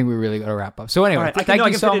to, but I think we really got to wrap up. So anyway, All right, thank I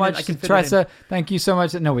you can so fit it in. much, I can fit it Tressa. Thank you so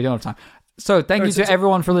much. No, we don't have time. So thank you so- to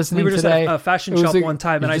everyone for listening We were just today. at a fashion It was shop one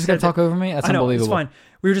time, and you're I just said gonna talk over me. That's I know, unbelievable. it's fine.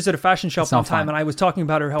 We were just at a fashion shop It's not one time, fine. and I was talking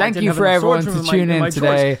about her how I Thank didn't you have for enough everyone swords to room tune in in my today.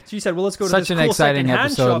 drawers. So you said, well, let's go to Such this an cool exciting second-hand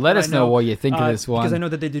episode. shop Let that us I know what you think of this because one. I know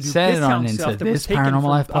that they do Send it on discount into stuff that this was taken Paranormal from,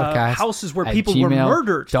 Life Podcast houses where at people were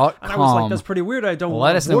murdered. gmail.com. And I was like, that's pretty weird. I don't Let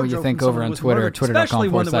want us a know what you wardrobe think from over someone on who was Twitter, murdered, twitter.com especially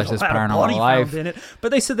one that /this had a paranormal body life. found in it.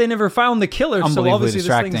 But they said they never found the killer, so Unbelievably obviously this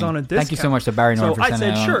distracting. thing's on a discount. Thank you so much to Barry Norton for So I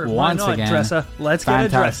sending said, it sure, on why once not, again. Dressa? Let's get a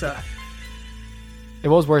Fantastic. Dressa. It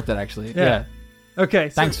was worth it, actually. Yeah. Okay.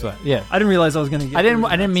 So Thanks for that. Yeah. I didn't realize I was going to get I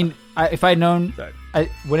didn't mean, if I'd known, Sorry.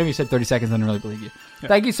 whenever you said 30 seconds, I didn't really believe you.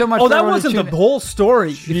 Thank you so much Oh, for that everyone wasn't to the tune in. whole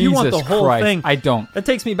story. If you want the Jesus whole Christ, thing, I don't. That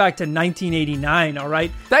takes me back to 1989, all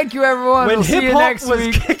right? Thank you, everyone. When We'll see you hip hop next was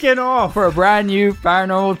week kicking off. for a brand new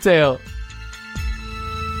paranormal tale.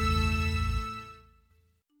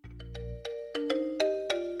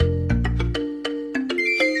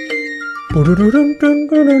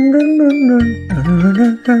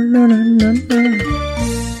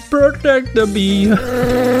 Protect the bee.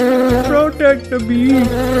 Protect the bee.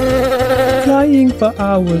 Flying for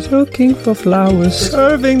hours, looking for flowers,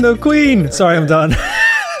 serving the queen. Sorry, I'm done.